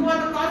conflict is you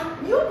are the cause,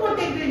 you go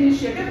take the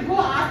initiative, go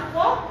ask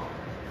for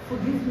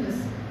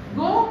forgiveness.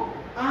 Go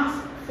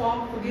ask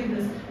for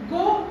forgiveness.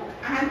 Go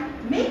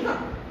and make up.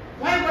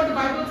 Why? What the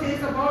Bible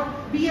says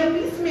about be a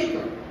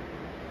peacemaker.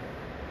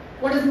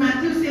 What does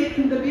Matthew say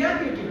in the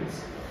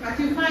Beatitudes?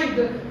 Matthew 5,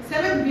 the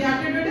 7th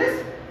Beatitude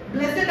is,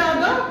 blessed are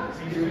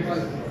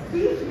the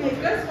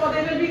peacemakers, for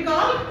they will be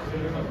called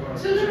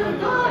children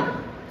of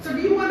God. So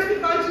do you want to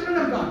be called children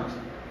of God?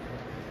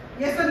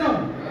 Yes or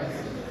no?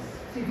 Yes.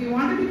 So if you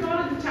want to be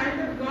called the child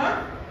of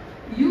God,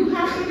 you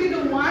have to be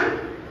the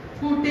one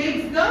who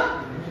takes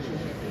the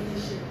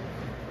initiative.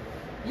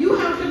 You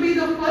have to be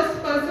the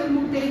first person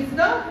who takes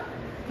the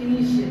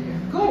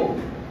initiative. Go.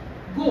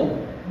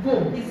 Go.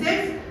 Go. He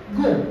says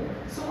go.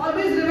 So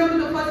always remember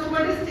the first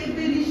word is take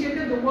the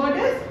initiative. The word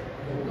is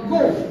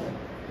go.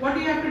 What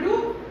do you have to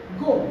do?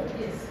 Go.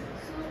 Yes.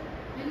 So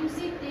when you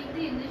say take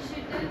the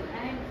initiative,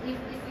 and if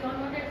you are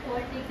not at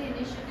fault, take the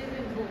initiative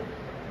and go.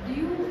 Do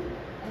you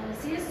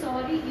say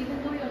sorry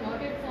even though you are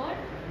not at fault?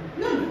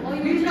 No.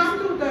 We'll come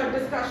to the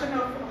discussion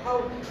of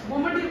how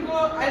moment you go.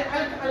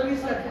 I'll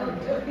leave that one.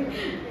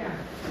 Yeah.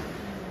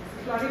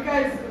 Florica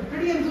is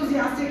pretty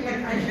enthusiastic.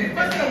 Like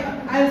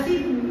I'll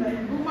see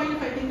whom are you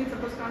fighting? It's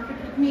supposed to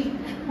conflict with me.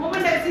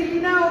 Moment I see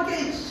Leena,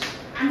 okay,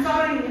 I'm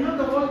sorry.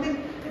 The whole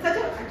thing. It's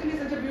actually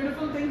such a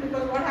beautiful thing,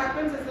 because what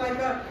happens is like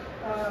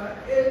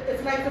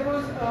it's like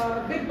suppose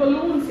a big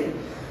balloon, say.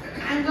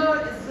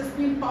 Anger is just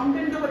being pumped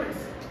into it.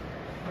 It's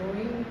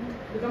growing,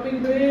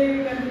 becoming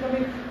big and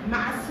becoming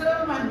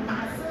massive and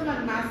massive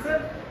and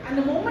massive. And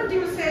the moment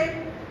you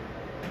say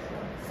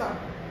sorry,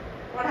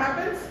 what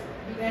happens?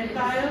 The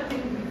entire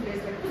thing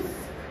deflates like this.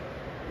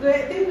 The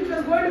thing which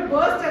was going to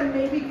burst and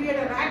maybe create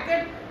a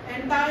racket,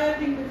 entire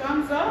thing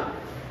becomes a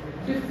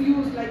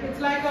diffused, like it's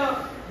like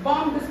a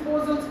bomb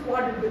disposal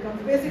squad. It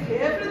becomes basically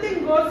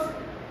everything goes.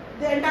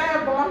 The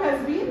entire bomb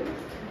has been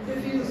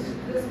diffused.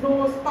 There's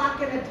no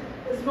spark in it.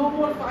 There's no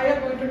more fire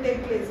going to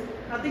take place.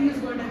 Nothing is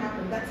going to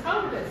happen. That's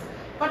how it is.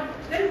 But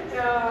then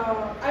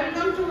I will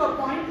come to a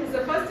point. Is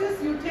the first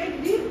is you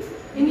take the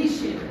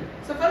initiative.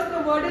 So first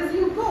the word is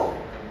you go.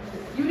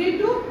 You need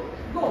to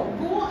go.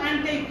 Go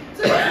and take.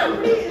 So if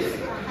somebody is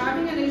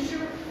having an issue,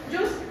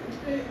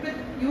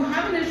 you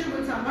have an issue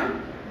with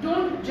someone,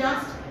 don't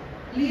just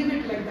leave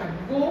it like that.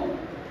 Go,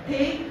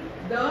 take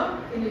the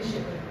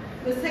initiative.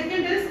 The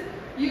second is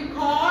you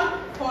call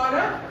for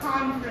a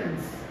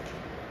conference.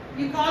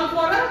 You call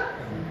for a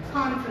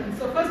conference.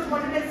 So first,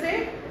 what did I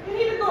say? You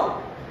need to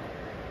go.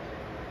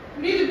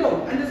 You need to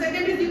go. And the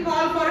second is you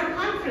call for a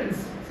conference.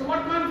 So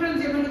what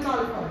conference you're going to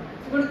call for?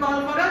 You're going to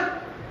call for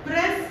a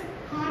press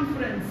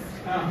conference.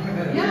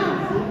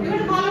 Yeah, you're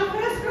going to call a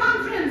press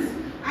conference.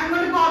 I'm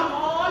going to call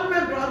all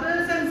my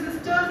brothers and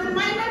sisters in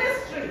my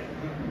ministry.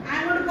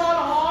 I'm going to call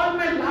all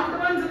my loved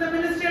ones in the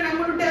ministry, and I'm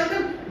going to tell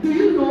them, do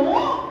you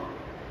know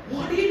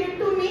what he did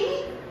to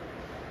me?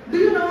 Do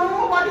you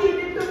know what he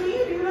did to me?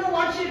 Do you know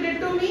what she did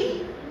to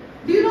me?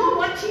 Do you know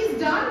what she's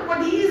done,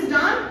 what he has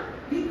done?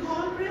 We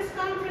call press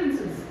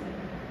conferences.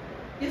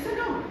 Yes or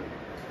no?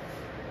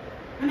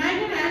 When I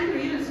get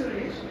angry,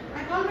 Suresh,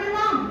 I call my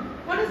mom.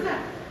 What is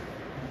that?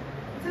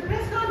 It's a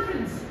press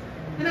conference.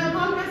 Then I'll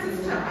call my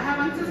sister. I have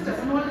one sister,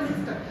 an older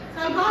sister.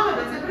 So I'll call her.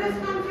 That's a press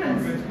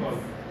conference. Conference call.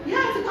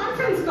 Yeah, it's a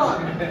conference call.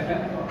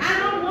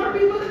 And on more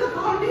people in the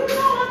call. Do you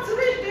know what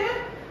Suresh did?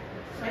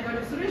 So I got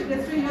if Suresh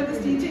gets to hear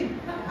this teaching,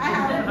 I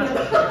have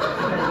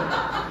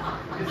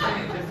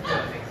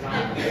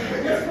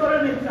just for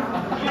an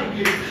example.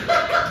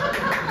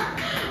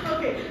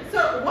 Okay, so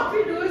what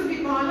we do is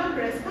we call a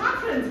press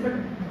conference, but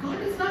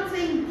God is not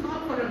saying call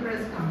for a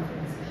press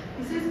conference.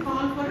 He says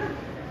call for a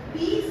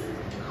peace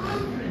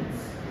conference.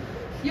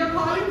 You're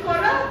calling for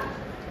a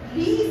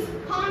peace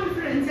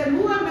conference. And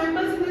who are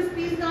members in this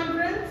peace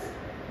conference?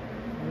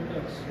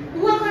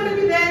 Who are going to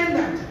be there in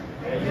that?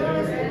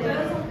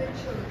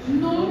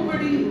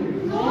 Nobody.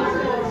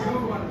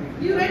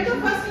 Nobody. You read the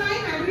first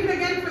line, I'll read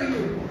again for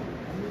you.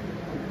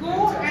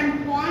 Go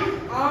and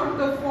point out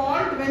the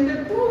fault when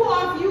the two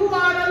of you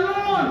are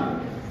alone.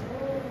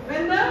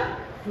 When the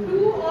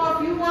two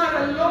of you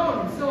are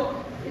alone.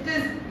 So it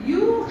is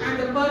you and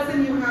the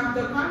person you have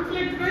the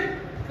conflict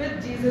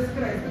with Jesus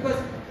Christ. Because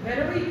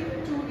wherever you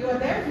are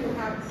there, you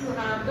have to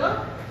have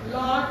the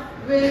Lord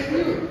with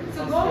you.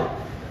 So go.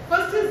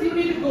 First is you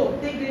need to go,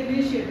 take the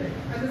initiative.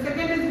 And the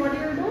second is what you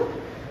will do?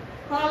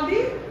 Call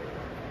the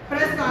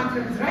press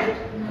conference, right?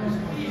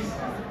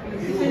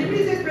 If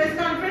anybody says press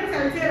conference,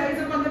 I will say rise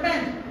up on the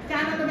bench,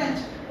 stand on the bench.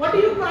 What do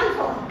you call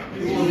for?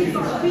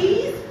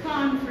 Peace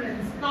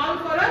conference. Call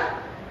for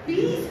a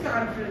peace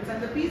conference.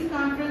 And the peace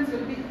conference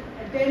will be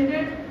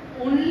attended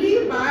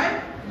only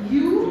by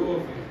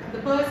you and the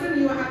person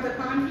you have the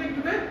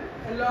conflict with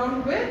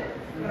along with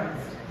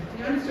Christ.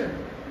 You understood?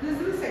 This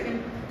is the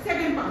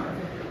second part of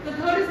it. The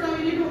third is now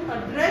you need to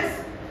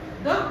address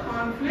the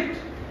conflict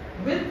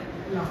with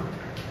love.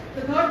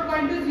 The third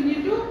point is you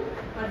need to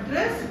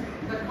address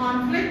the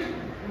conflict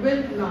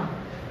with love.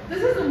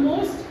 This is the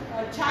most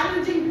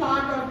challenging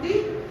part of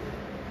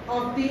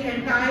the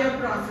entire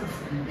process,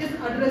 is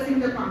addressing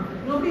the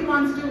conflict. Nobody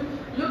wants to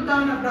look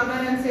down a brother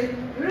and say,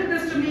 you did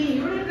this to me,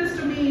 you did this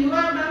to me, you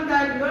have done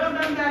that, you have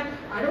done that,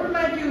 I don't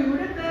like you, you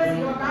did this,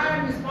 you are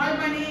bad, you spoiled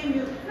my name,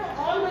 you know,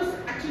 all those,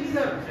 actually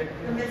the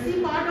messy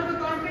part of the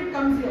conflict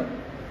comes here.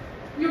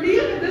 You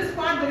deal with this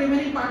part, the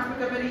remaining parts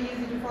become very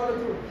easy to follow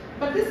through.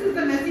 But this is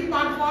the messy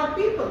part for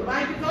people.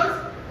 Why?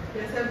 Because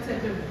they are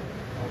self-centered.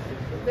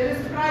 There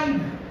is pride.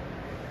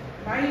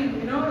 Pride,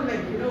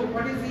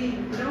 what is he,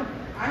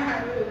 I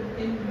have,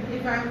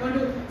 if I'm going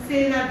to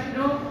say that,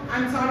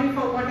 I'm sorry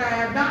for what I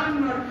have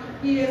done, or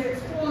he is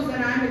exposed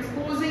and I'm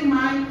exposing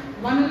my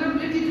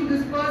vulnerability to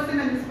this person,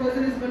 and this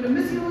person is going to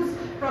misuse.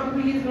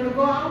 Probably he's going to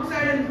go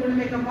outside and he's going to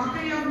make a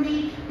mockery of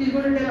me. He's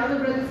going to tell other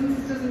brothers and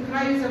sisters in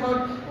Christ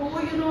about, oh,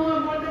 you know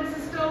about that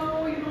sister,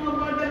 oh, you know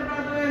about that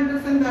brother, and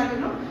this and that,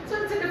 So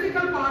it's a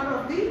difficult part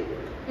of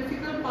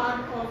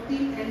the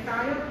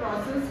entire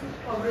process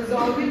of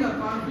resolving a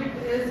conflict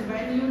is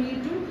when you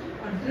need to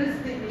address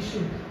the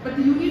issue. But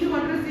you need to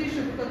address the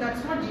issue because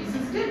that's what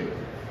Jesus did.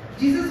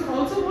 Jesus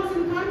also was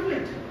in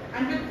conflict.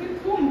 And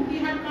with whom? He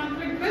had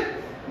conflict with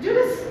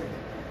Judas.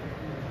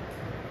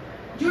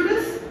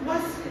 Judas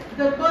was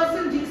the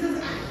person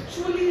Jesus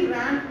actually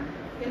ran,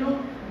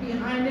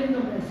 behind him the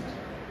most.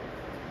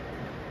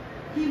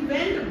 He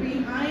went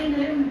behind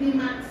him the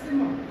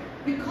maximum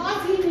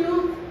because he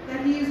knew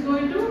that he is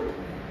going to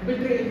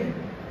betray him.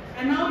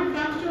 And now it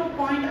comes to a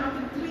point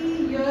after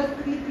 3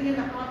 and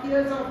a half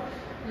years of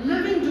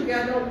living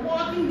together,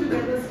 walking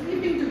together,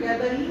 sleeping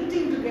together,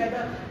 eating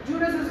together.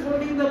 Judas is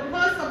holding the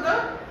purse of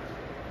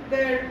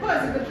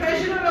the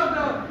treasurer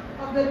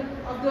of the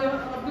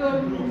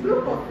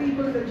group of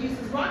people that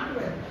Jesus worked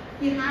with.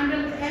 He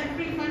handled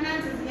every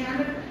finances. He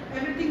handled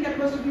everything that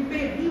was to be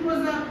paid. He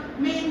was the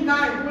main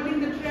guy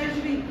holding the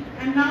treasury.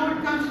 And now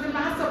it comes to the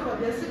Last Supper.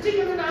 They're sitting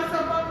in the Last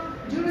Supper.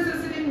 Judas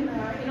is sitting,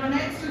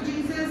 next to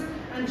Jesus,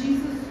 and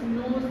Jesus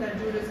knows that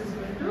Judas is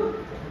going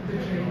to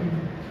betray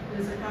him.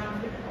 There's a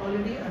conflict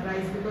already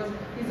arise because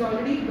he's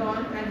already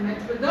gone and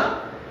met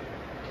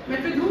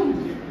with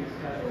whom?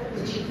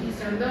 The chief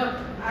priests and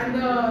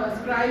the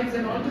scribes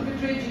and all to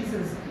betray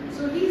Jesus.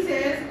 So he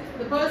says,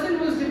 the person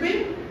who is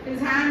dipping his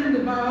hand in the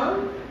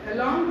bowl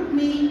along with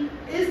me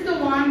is the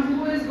one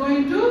who is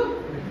going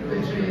to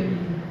betray me.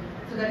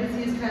 So that is,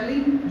 he is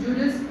telling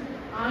Judas,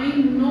 I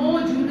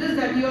know, Judas,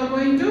 that you are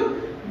going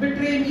to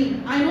betray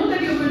me. I know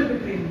that you are going to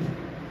betray me.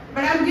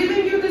 But I am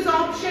giving you this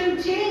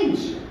option,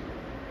 change.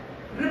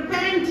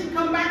 Repent,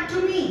 come back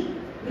to me.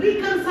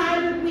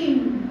 Reconcile with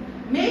me.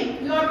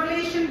 Make your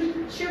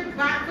relationship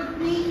back with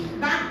me,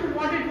 back to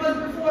what it was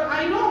before.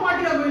 I know what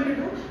you are going to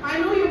do. I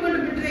know you are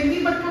going to betray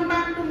me, but come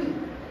back to me.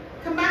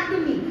 Come back to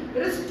me.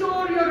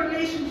 Restore your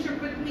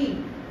relationship with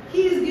me.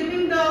 He is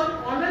giving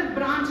the olive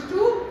branch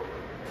to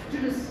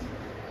Judas.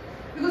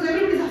 Because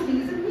everybody is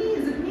asking, is it me?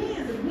 Is it me?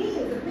 Is it me?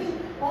 Is it me?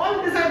 All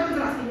the disciples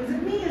are asking, is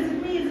it me? Is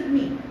it me? Is it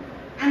me?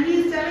 And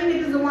he is telling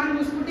it is the one who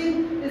is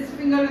putting his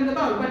finger in the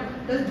bowl. But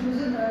does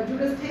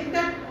Judas take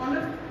that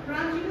olive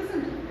branch? He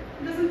doesn't.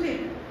 He doesn't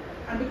take.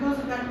 And because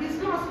of that, he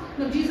is lost.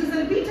 Now Jesus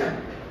and Peter.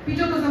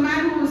 Peter was the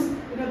man who was,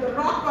 the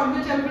rock on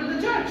which I built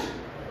the church.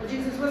 So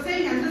Jesus was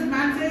saying, and this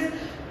man says,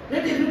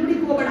 let everybody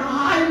go, but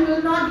I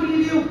will not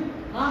leave you.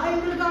 I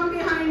will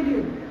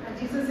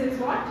Jesus says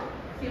what?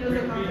 He knows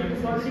the conflict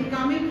is already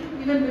coming.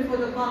 Even before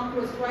the cock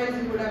crows twice,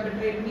 you would have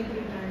betrayed me 3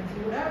 times.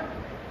 You would have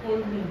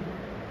told me.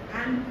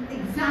 And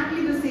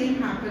exactly the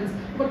same happens.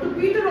 But to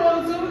Peter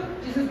also,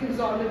 Jesus gives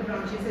the olive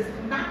branch. He says,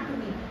 come back to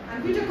me.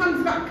 And Peter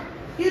comes back.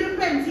 He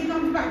repents. He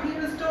comes back. He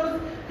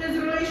restores his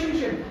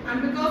relationship.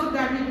 And because of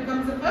that, he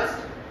becomes the first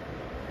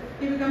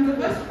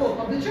pope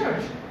of the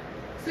church.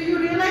 So you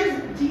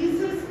realize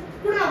Jesus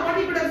could have, what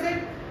he could have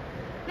said,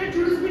 let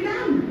Judas be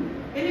damned.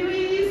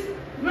 Anyway, he's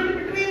going to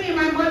betray me.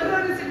 My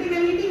murderer is sitting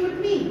and eating with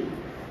me.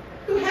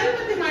 To hell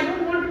with him. I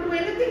don't want to do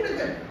anything with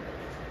him.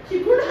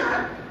 He could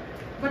have.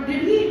 But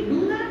did he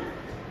do that?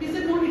 He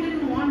said, no, he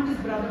didn't want his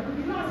brother to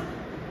be lost.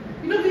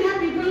 We have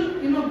people,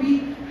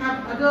 we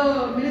have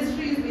other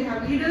ministries, we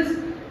have leaders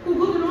who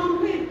go the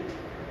wrong way,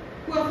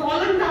 who have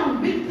fallen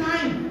down big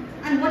time.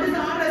 And what is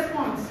our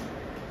response?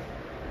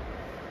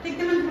 Take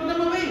them and throw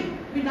them away.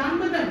 Be done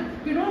with them.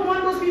 We don't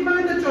want those people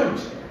in the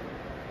church.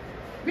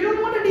 We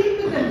don't want to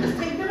deal with them. Just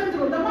take them and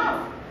throw them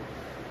out.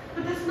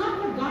 But that's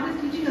not what God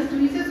is teaching us to.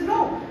 He says,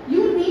 no,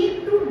 you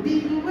need to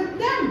deal with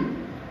them.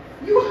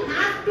 You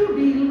have to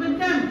deal with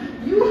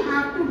them. You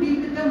have to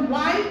deal with them.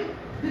 Why?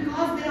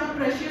 Because they are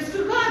precious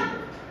to God.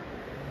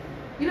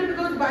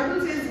 Because the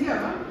Bible says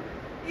here,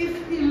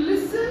 if he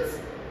listens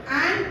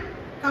and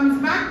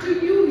comes back to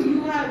you,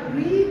 you have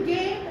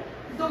regained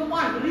the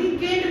one.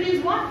 Regained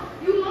means what?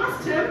 You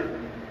lost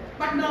him,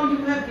 but now you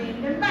have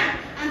gained him back.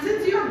 And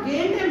since you have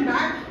gained him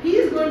back, he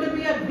is going to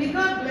be a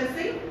bigger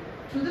blessing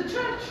to the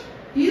church.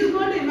 He is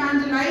going to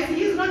evangelize.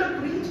 He is going to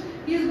preach.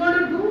 He is going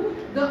to do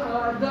the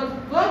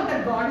work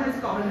that God has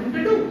called him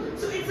to do.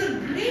 So it's a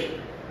great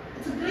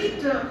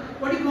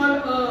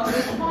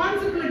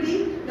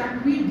responsibility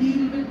that we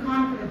deal with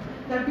conflict.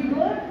 That we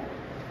don't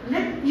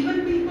let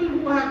even people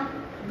who have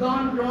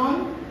gone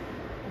wrong,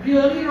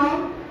 really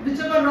wrong,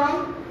 whichever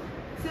wrong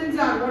sins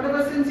are,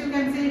 whatever sins you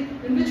can say,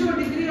 in whichever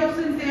degree of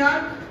sins they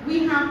are,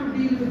 we have to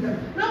deal with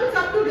them. Now it's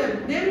up to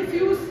them. They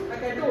refuse,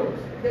 like I told,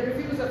 they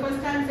refuse the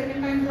first time,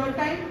 second time, third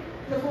time,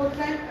 the fourth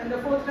time, and the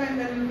fourth time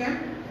then you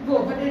can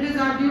go. But it is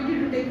our duty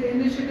to take the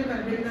initiative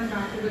and bring them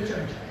back to the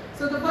church.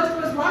 So the first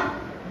was what?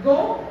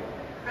 Go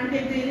and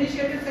take the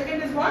initiative.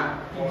 Second is what?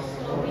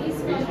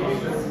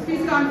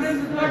 Peace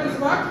conference. The third is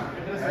what?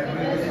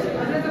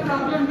 Address the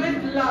problem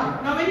with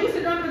love. Now when you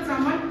sit down with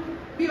someone,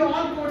 we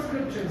all quote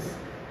scriptures.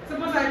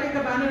 Suppose I take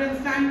a banner and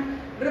stand,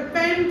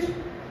 repent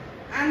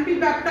and be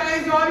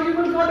baptized or you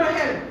will go to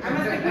hell. Am I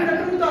speaking the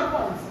truth or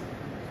false?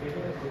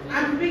 I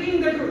am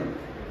speaking the truth.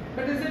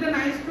 But is it a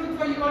nice truth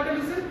for you all to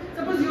listen?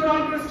 Suppose you are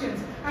all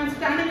Christians. I am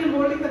standing and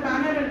holding the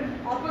banner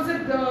and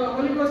opposite the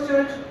Holy Ghost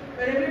Church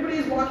where everybody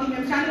is walking. I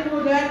am standing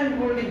over there and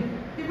holding.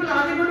 People,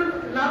 are they going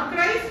to love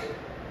Christ?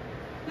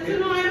 They say,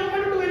 no, I don't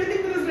want to do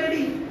anything to this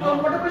lady or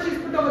whatever she's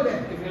put over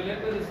there. If you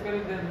let the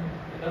Spirit, then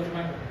it doesn't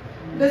matter.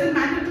 Doesn't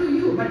matter to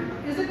you, but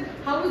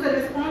how is the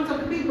response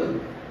of the people?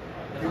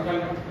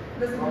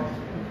 Doesn't matter.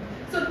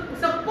 So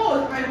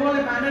suppose I hold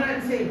a banner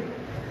and say,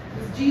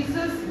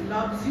 Jesus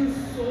loves you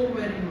so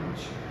very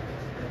much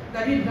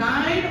that he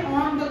died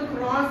on the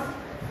cross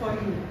for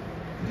you.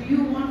 Do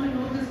you want to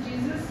know this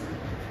Jesus?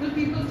 Will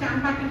people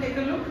stand back and take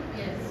a look?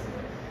 Yes.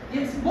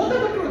 Yes, both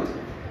are the truth.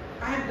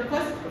 The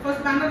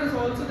first banner is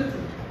also the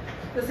truth.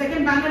 The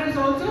second banner is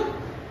also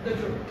the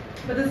truth.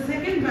 But the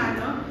second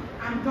banner,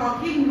 I'm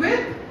talking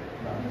with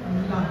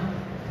love.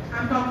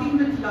 I'm talking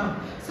with love.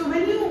 So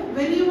when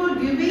you are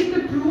giving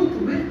the truth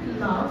with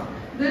love,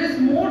 there is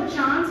more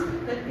chance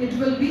that it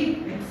will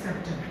be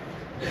accepted.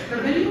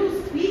 But when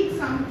you speak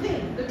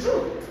something, the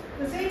truth,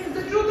 the same is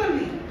the truth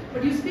only,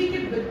 but you speak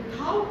it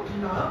without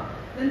love,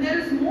 then there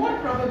is more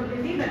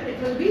probability that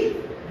it will be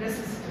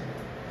resisted.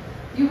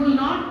 You will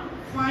not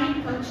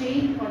find a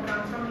change or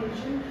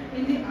transformation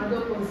in the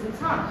other person's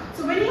heart.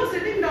 So when you are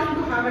sitting down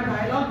to have a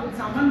dialogue with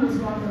someone who's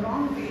gone the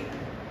wrong way,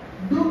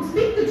 do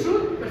speak the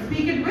truth, but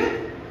speak it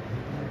with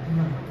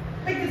love.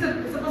 Like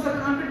suppose a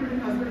conflict between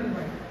husband and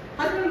wife.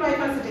 Husband and wife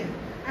are sitting,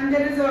 and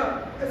there is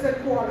a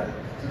quarrel.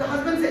 So the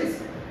husband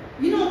says,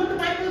 you know what the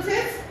Bible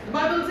says? The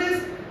Bible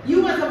says,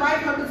 you as a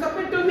wife have to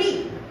submit to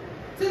me.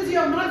 Since you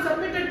have not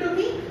submitted to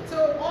me,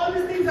 so all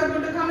these things are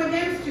going to come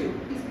against you.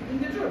 He's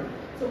speaking the truth.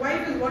 So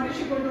wife is, what is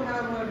she going to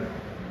have her,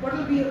 what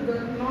will be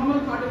the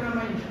normal thought in her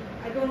mind?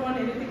 I don't want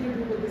anything to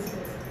do with this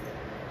person.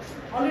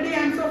 Already I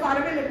am so far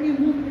away, let me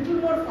move a little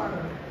more far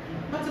away.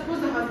 But suppose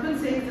the husband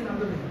says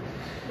another way.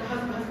 The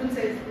husband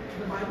says,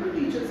 the Bible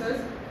teaches us,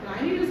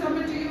 I need to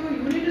submit to you,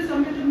 you need to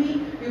submit to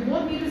me, we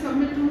both need to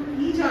submit to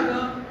each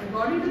other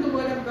according to the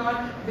word of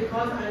God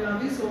because I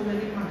love you so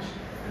very much.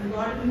 And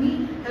God in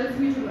me helps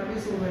me to love you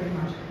so very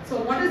much.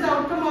 So what is the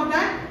outcome of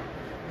that?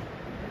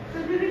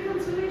 There will be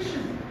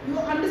reconciliation. You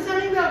are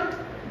understanding the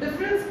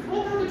difference,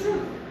 both are the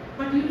truth.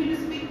 But you need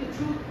to speak the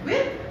truth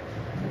with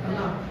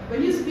love.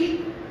 When you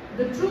speak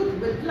the truth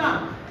with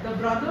love, the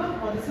brother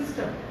or the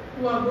sister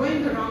who are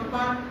going the wrong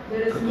path,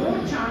 there is more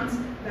chance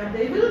that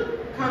they will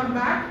come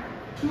back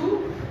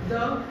to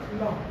the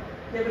law.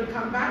 They will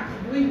come back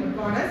to doing what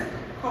God has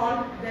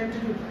called them to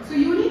do. So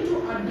you need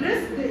to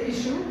address the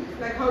issue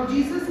like how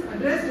Jesus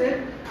addressed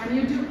it, and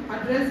you to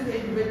address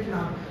it with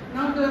love.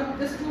 Now,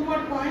 just two more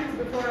points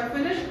before I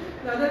finish.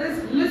 The other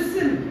is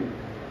listen.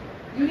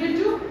 You need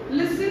to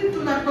listen to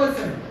that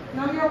person.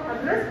 Now you have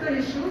addressed the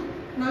issue.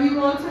 Now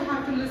you also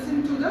have to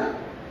listen to the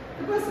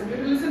person. You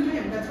have to listen to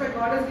him. That's why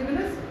God has given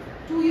us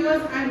 2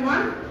 ears and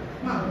 1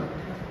 mouth.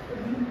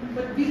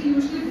 But we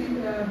usually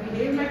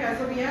behave like as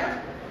if we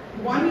have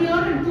 1 ear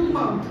and 2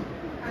 mouths.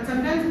 And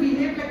sometimes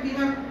behave like we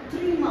have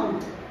 3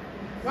 mouths.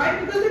 Why?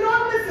 Because we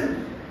don't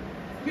listen.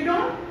 We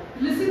don't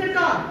listen at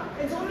all.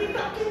 It's only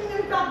talking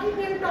and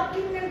talking and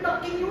talking and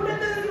talking. You did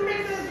this, you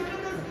did this, you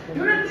did this,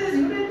 you did this,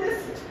 you did this.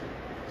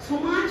 So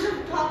much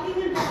of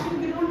talking and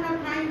talking, we don't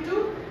have time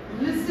to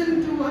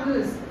listen to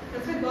others.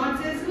 That's why God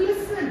says,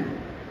 listen.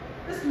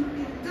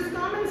 Just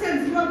common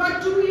sense. You have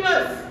got 2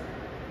 ears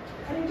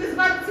and you just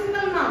got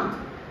single mouth.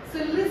 So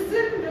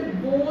listen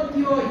with both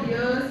your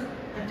ears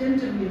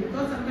attentively,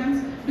 because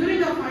sometimes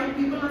during a fight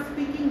people are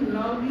speaking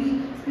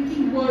loudly,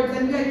 speaking words,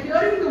 and we are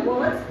hearing the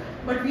words,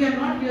 but we are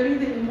not hearing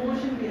the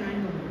emotion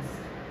behind the words.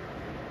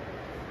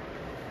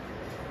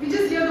 We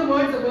just hear the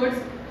words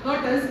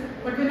hurt us,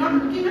 but we are not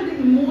looking at the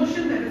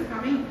emotion that is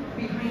coming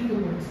behind the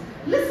words.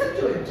 Listen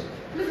to it.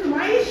 Listen,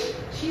 why is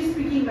she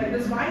speaking like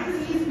this? Why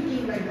is he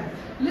speaking like that?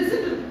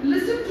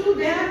 Listen to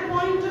their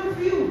point of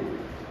view.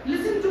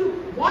 Listen to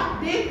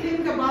what they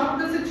think about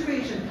the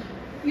situation.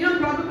 You know,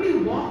 probably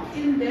walk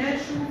in their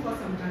shoe for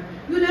some time.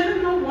 You never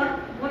know what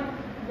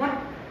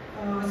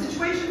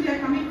situation they are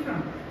coming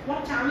from,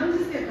 what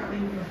challenges they are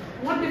coming from,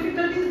 what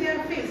difficulties they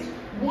have faced,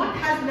 what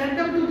has led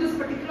them to this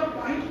particular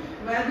point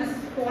where this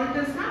fault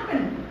has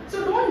happened.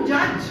 So don't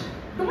judge.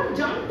 Don't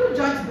jump to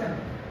judge them.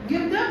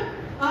 Give them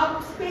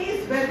a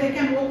space where they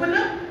can open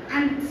up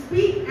and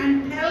speak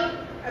and tell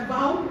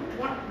about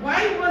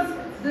why was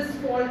this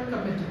fault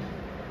committed.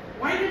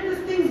 Why did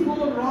these things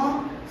go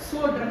wrong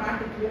so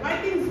dramatically? Why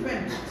things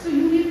went? So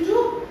you need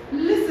to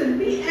listen.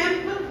 Be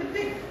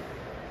empathetic.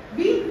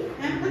 Be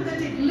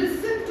empathetic.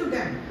 Listen to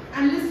them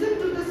and listen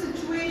to the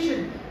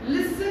situation.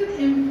 Listen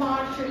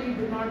impartially.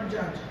 Do not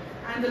judge.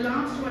 And the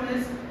last one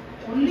is,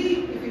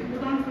 only if you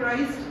put on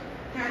Christ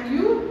can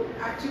you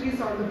actually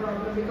solve the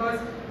problem. Because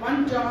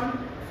 1 John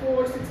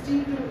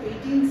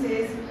 4:16-18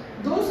 says,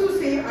 those who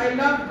say I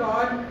love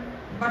God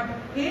but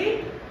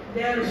hate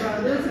their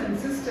brothers and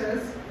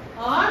sisters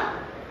are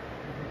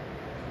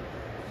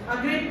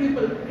great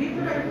people. Read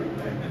the Bible.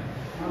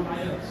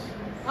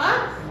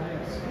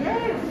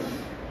 Yes.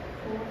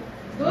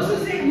 Those who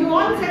say, you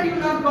all said you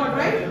love God,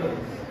 right?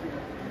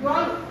 You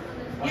all,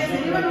 yes,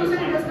 anyone who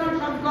said he does not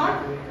love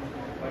God?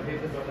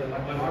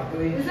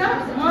 Is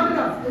that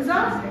murderer? Is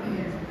that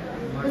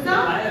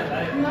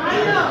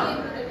liar?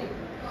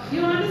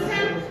 You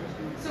understand?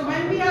 So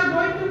when we are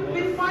going to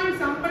pinpoint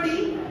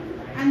somebody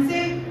and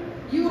say,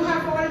 you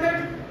have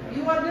faulted,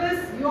 you are this,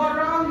 you are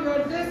wrong, you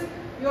are this,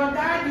 you are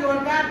that, you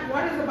are that.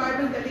 What is the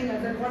Bible telling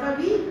us? That what are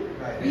we?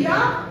 We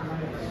are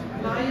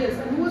liars.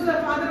 And who is the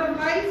father of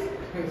lies?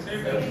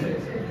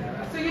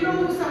 So you know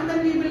whose son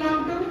then we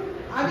belong to?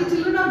 Are we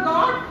children of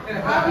God?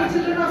 Are we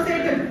children of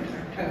Satan?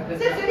 So it's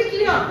very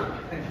clear.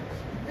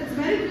 It's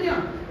very clear.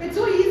 It's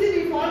so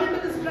easy. We fall into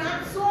this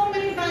trap so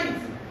many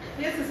times.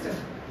 Yes, sister?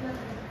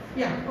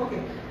 Yeah,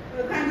 okay.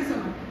 Thank you so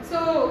much.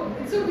 So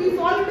we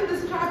fall into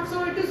this trap.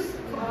 So it is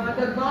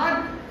the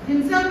God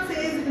Himself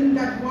says in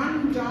that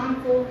 1 John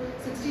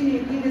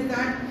 4:16-18 is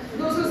that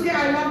those who say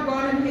I love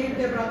God and hate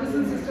their brothers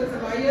and sisters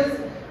are liars.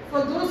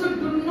 For those who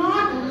do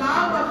not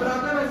love a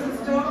brother or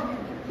sister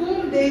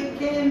whom they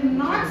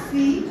cannot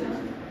see,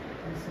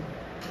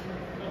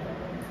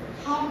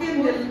 how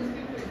can they?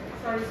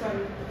 Sorry.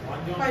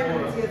 5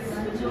 minutes, yes.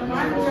 1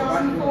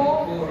 John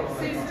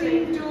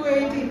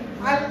 4:16-18.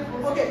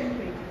 Okay.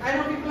 I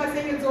know people are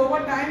saying it's over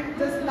time.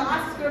 This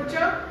last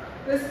scripture,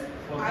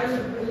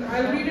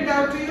 I'll read it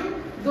out to you.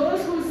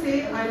 Those who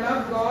say I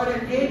love God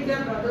and hate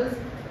their brothers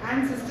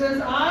and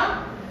sisters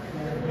are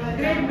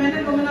great men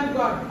and women of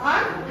God.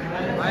 I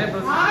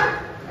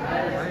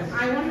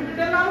want you to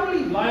tell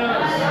loudly.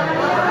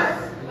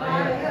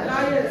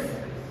 Liars.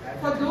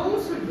 For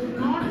those who do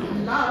not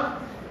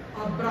love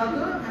a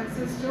brother and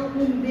sister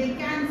whom they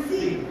can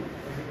see,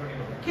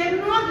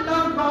 cannot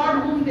love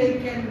God whom they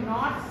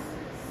cannot see.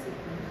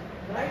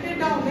 Write it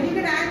down. When you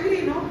get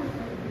angry,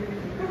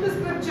 put the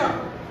scripture.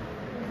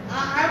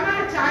 I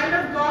am a child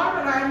of God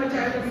or I am a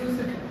child of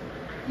Lucifer.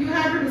 You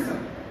have to decide.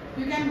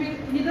 You can be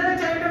either a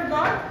child of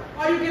God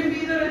or you can be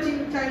either a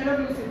child of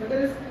Lucifer.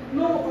 There is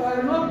no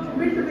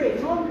midway,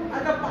 no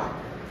other path.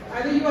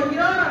 Either you are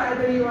here or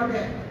either you are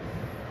there.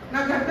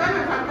 Now,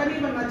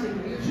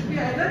 you should be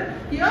either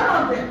here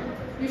or there.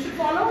 You should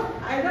follow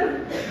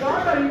either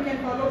God or you can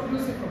follow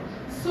Lucifer.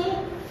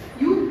 So,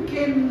 you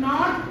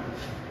cannot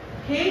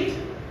hate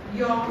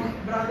your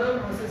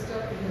brother or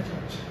sister in the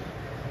church.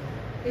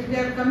 If they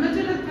have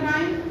committed a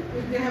crime,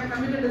 if they have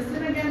committed a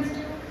sin against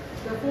you,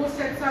 the 4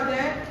 steps are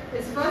there.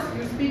 Is first,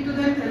 you speak to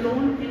them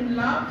alone in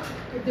love.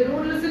 If they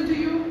don't listen to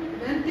you,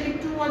 then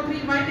take 2 or 3.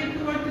 Why take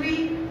 2 or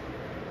 3?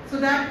 so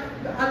that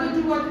the other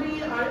 2 or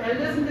 3 are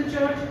elders in the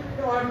church,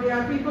 or they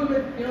are people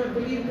with,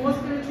 believe more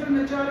spiritual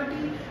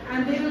maturity,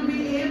 and they will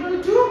be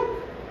able to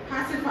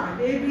pacify.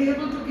 They will be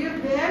able to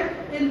give their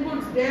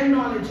inputs, their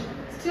knowledge.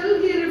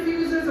 Still he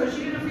refuses or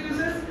she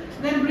refuses,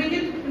 then bring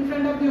it in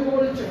front of the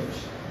whole church.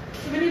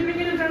 So when you bring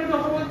it in front of the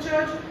whole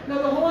church,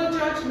 now the whole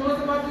church knows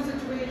about the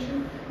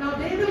situation. Now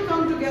they will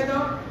come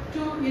together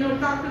to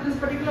talk to this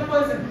particular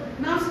person.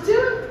 Now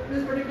still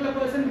this particular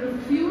person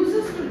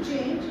refuses to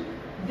change,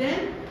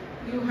 then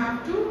you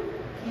have to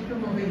keep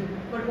him away.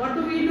 But what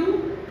do?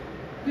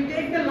 We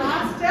take the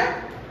last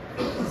step.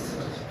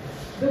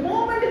 The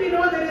moment we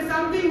know there is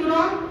something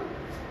wrong,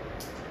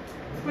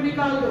 throw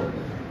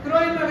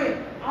him away,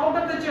 out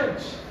of the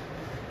church.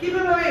 Keep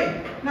him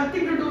away.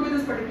 Nothing to do with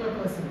this particular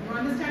person. You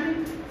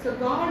understanding? So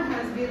God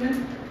has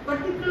given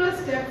particular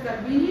steps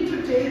that we need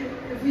to take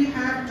if we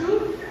have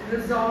to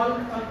resolve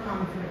a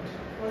conflict.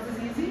 Was this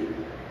easy?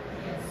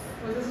 Yes.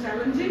 Was this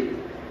challenging?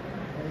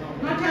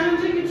 Not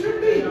challenging, it should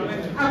be.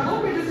 I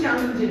hope it is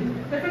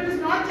challenging. If it is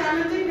not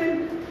challenging,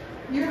 then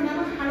you have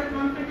never had a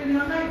conflict in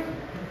your life.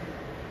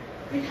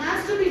 It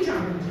has to be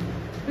challenging.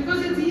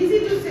 Because it's easy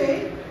to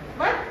say,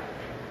 but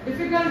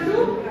difficult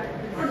to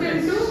put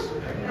into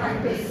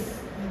practice.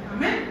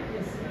 Amen?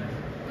 Yes.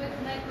 But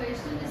my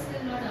question is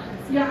still not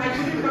answered. Yeah, I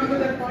couldn't come to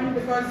that point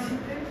because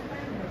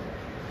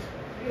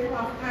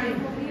of time.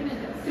 3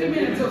 minutes. 3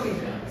 minutes, okay.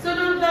 So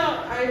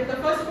now the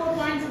first 4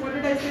 points, what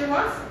did I say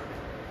was?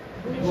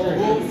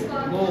 Peace,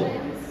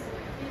 confidence.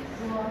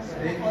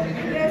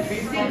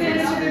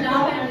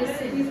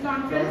 Peace,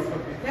 confidence.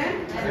 Then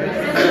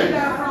address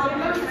the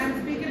problem and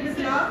speak it with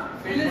love.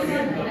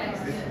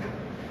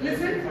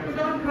 Listen, put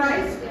on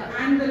Christ.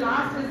 And the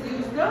last is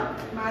use the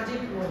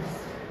magic words.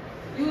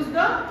 Use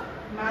the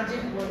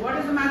magic word. What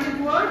is the magic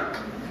word?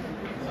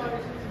 Sorry.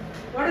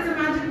 What is the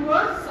magic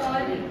word?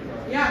 Sorry.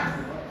 Yeah.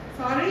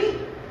 Sorry.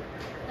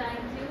 Thank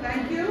you.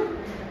 Thank you.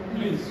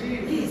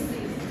 Please.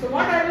 So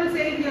what I will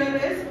say here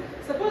is,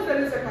 suppose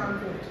there is a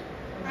conflict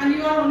and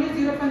you are only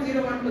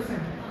 0.01%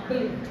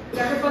 believe.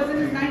 The other person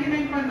is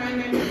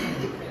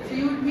 99.99%. So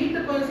you meet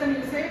the person,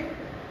 you say,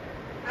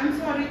 I'm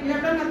sorry, you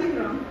have done nothing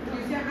wrong.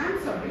 You say, I'm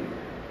sorry.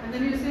 And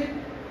then you say,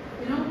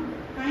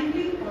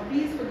 kindly or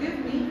please forgive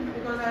me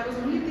because I was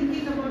only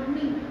thinking about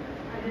me.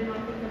 I did not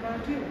think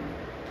about you.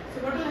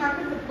 So what will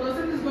happen? The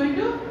person is going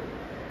to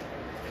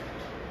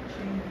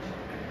change.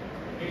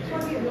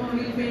 Forgive. No,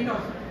 he'll faint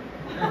off.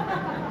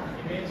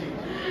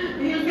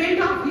 He'll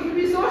faint off. He'll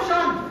be so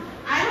shocked.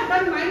 I have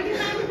done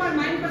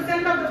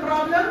 99.9% of the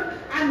problem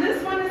and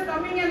this one is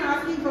coming and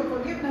asking for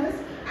forgiveness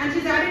and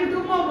she's adding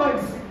 2 more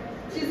words.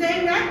 She's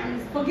saying that,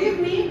 forgive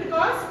me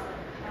because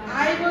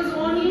I was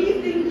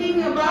only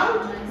thinking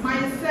about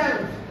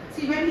myself.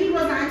 See, when he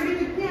was angry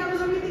with me, I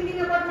was only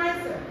thinking about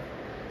myself.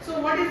 So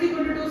what is he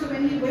going to do? So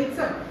when he wakes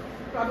up,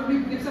 probably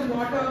give some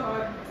water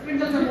or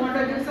sprinkle some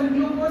water, give some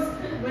glucose.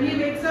 When he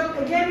wakes up,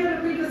 again you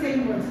repeat the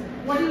same words.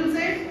 What he will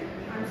say?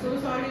 I'm so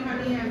sorry,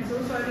 honey, I'm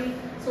so sorry,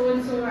 so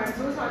and so, I'm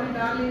so sorry,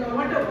 darling, or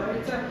whatever.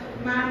 It's a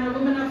man, a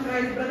woman of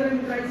Christ, brother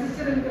in Christ,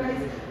 sister in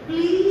Christ.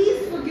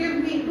 Please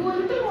forgive me. Do a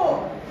little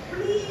more.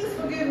 Please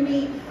forgive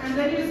me. And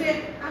then you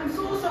say, I'm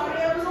so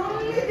sorry, I was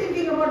only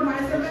thinking about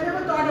myself, I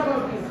never thought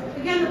about you.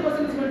 Again the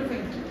person is going to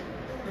faint.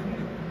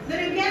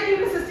 Then again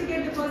you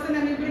resuscitate the person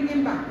and you bring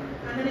him back.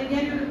 And then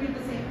again you repeat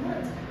the same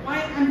words.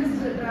 Why? I'm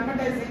just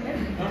dramatizing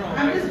it.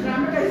 I'm just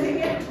dramatizing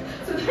it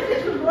so that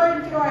it will go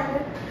into your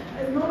head.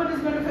 No one is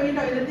going to faint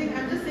or anything.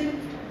 I'm just saying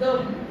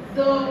the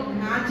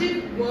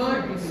magic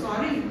word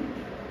sorry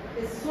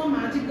is so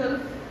magical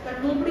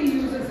that nobody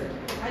uses it.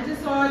 I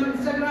just saw an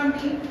Instagram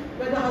meme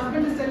where the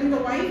husband is telling the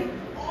wife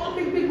all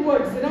big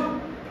words,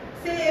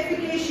 Say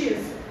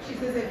efficacious. She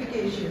says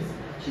efficacious.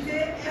 She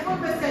says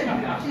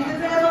effervescent. She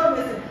says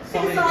effervescent.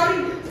 Say sorry.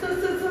 So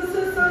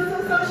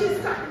she's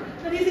stuck.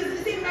 Then he says,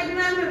 say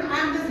magnanimous.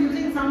 I'm just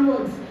using some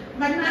words.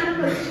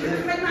 Magnanimous. She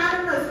says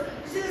magnanimous.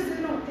 She says,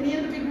 any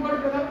other big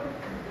word, brother?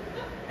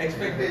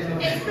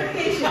 Expectation.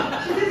 Expectation.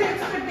 She says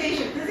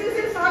expectation. This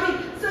is sorry.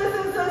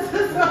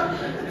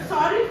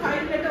 Sorry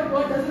 5-letter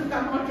word doesn't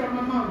come out from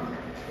her mouth.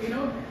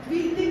 We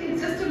think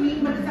it's just a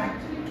meme, but it's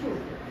actually true.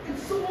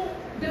 It's so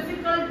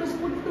difficult to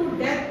put to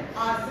death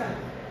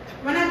ourselves.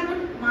 When I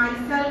put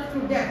myself to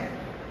death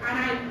and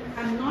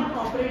I am not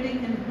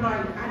operating in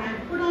pride and I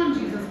put on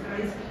Jesus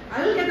Christ,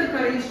 I will get the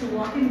courage to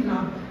walk in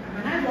love. And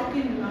when I walk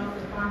in love,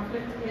 the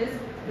conflict is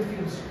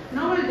diffused.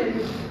 Now I'll tell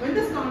you, when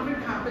this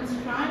conflict happens,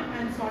 try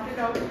and sort it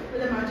out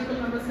with a magical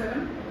number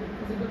 7.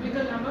 It's a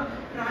biblical number.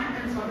 Try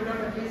and sort it out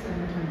at least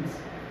 7 times.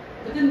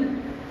 But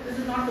then, this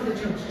is not for the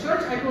church.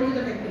 Church, I told you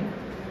the technique.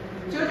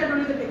 Church, I told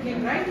you the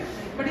technique, right?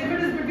 But if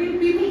it is between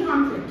people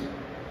conflict,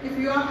 if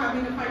you are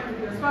having a fight with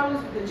your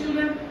spouse, with the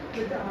children,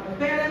 with the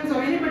parents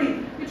or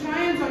anybody, you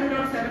try and sort it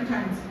out 7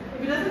 times.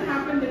 If it doesn't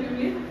happen, then you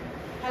need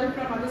help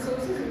from other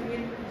sources. You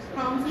need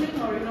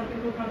counseling or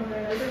people from the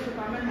elders to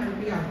come and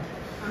help you out.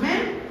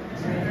 Amen?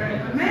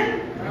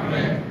 Amen?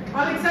 Amen.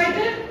 All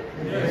excited?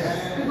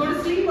 Yes. To go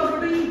to sleep or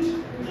go to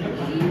eat?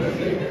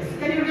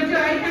 Can you get your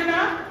right hand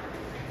up?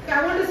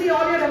 I want to see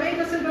all your awake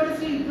or still go to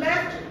sleep.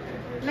 Left,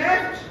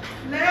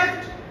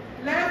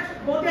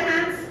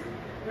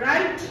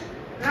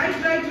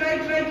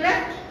 right,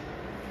 left.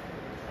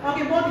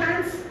 Okay, both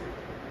hands.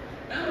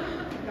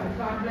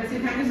 God bless you.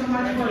 Thank you so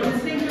much for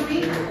listening to me.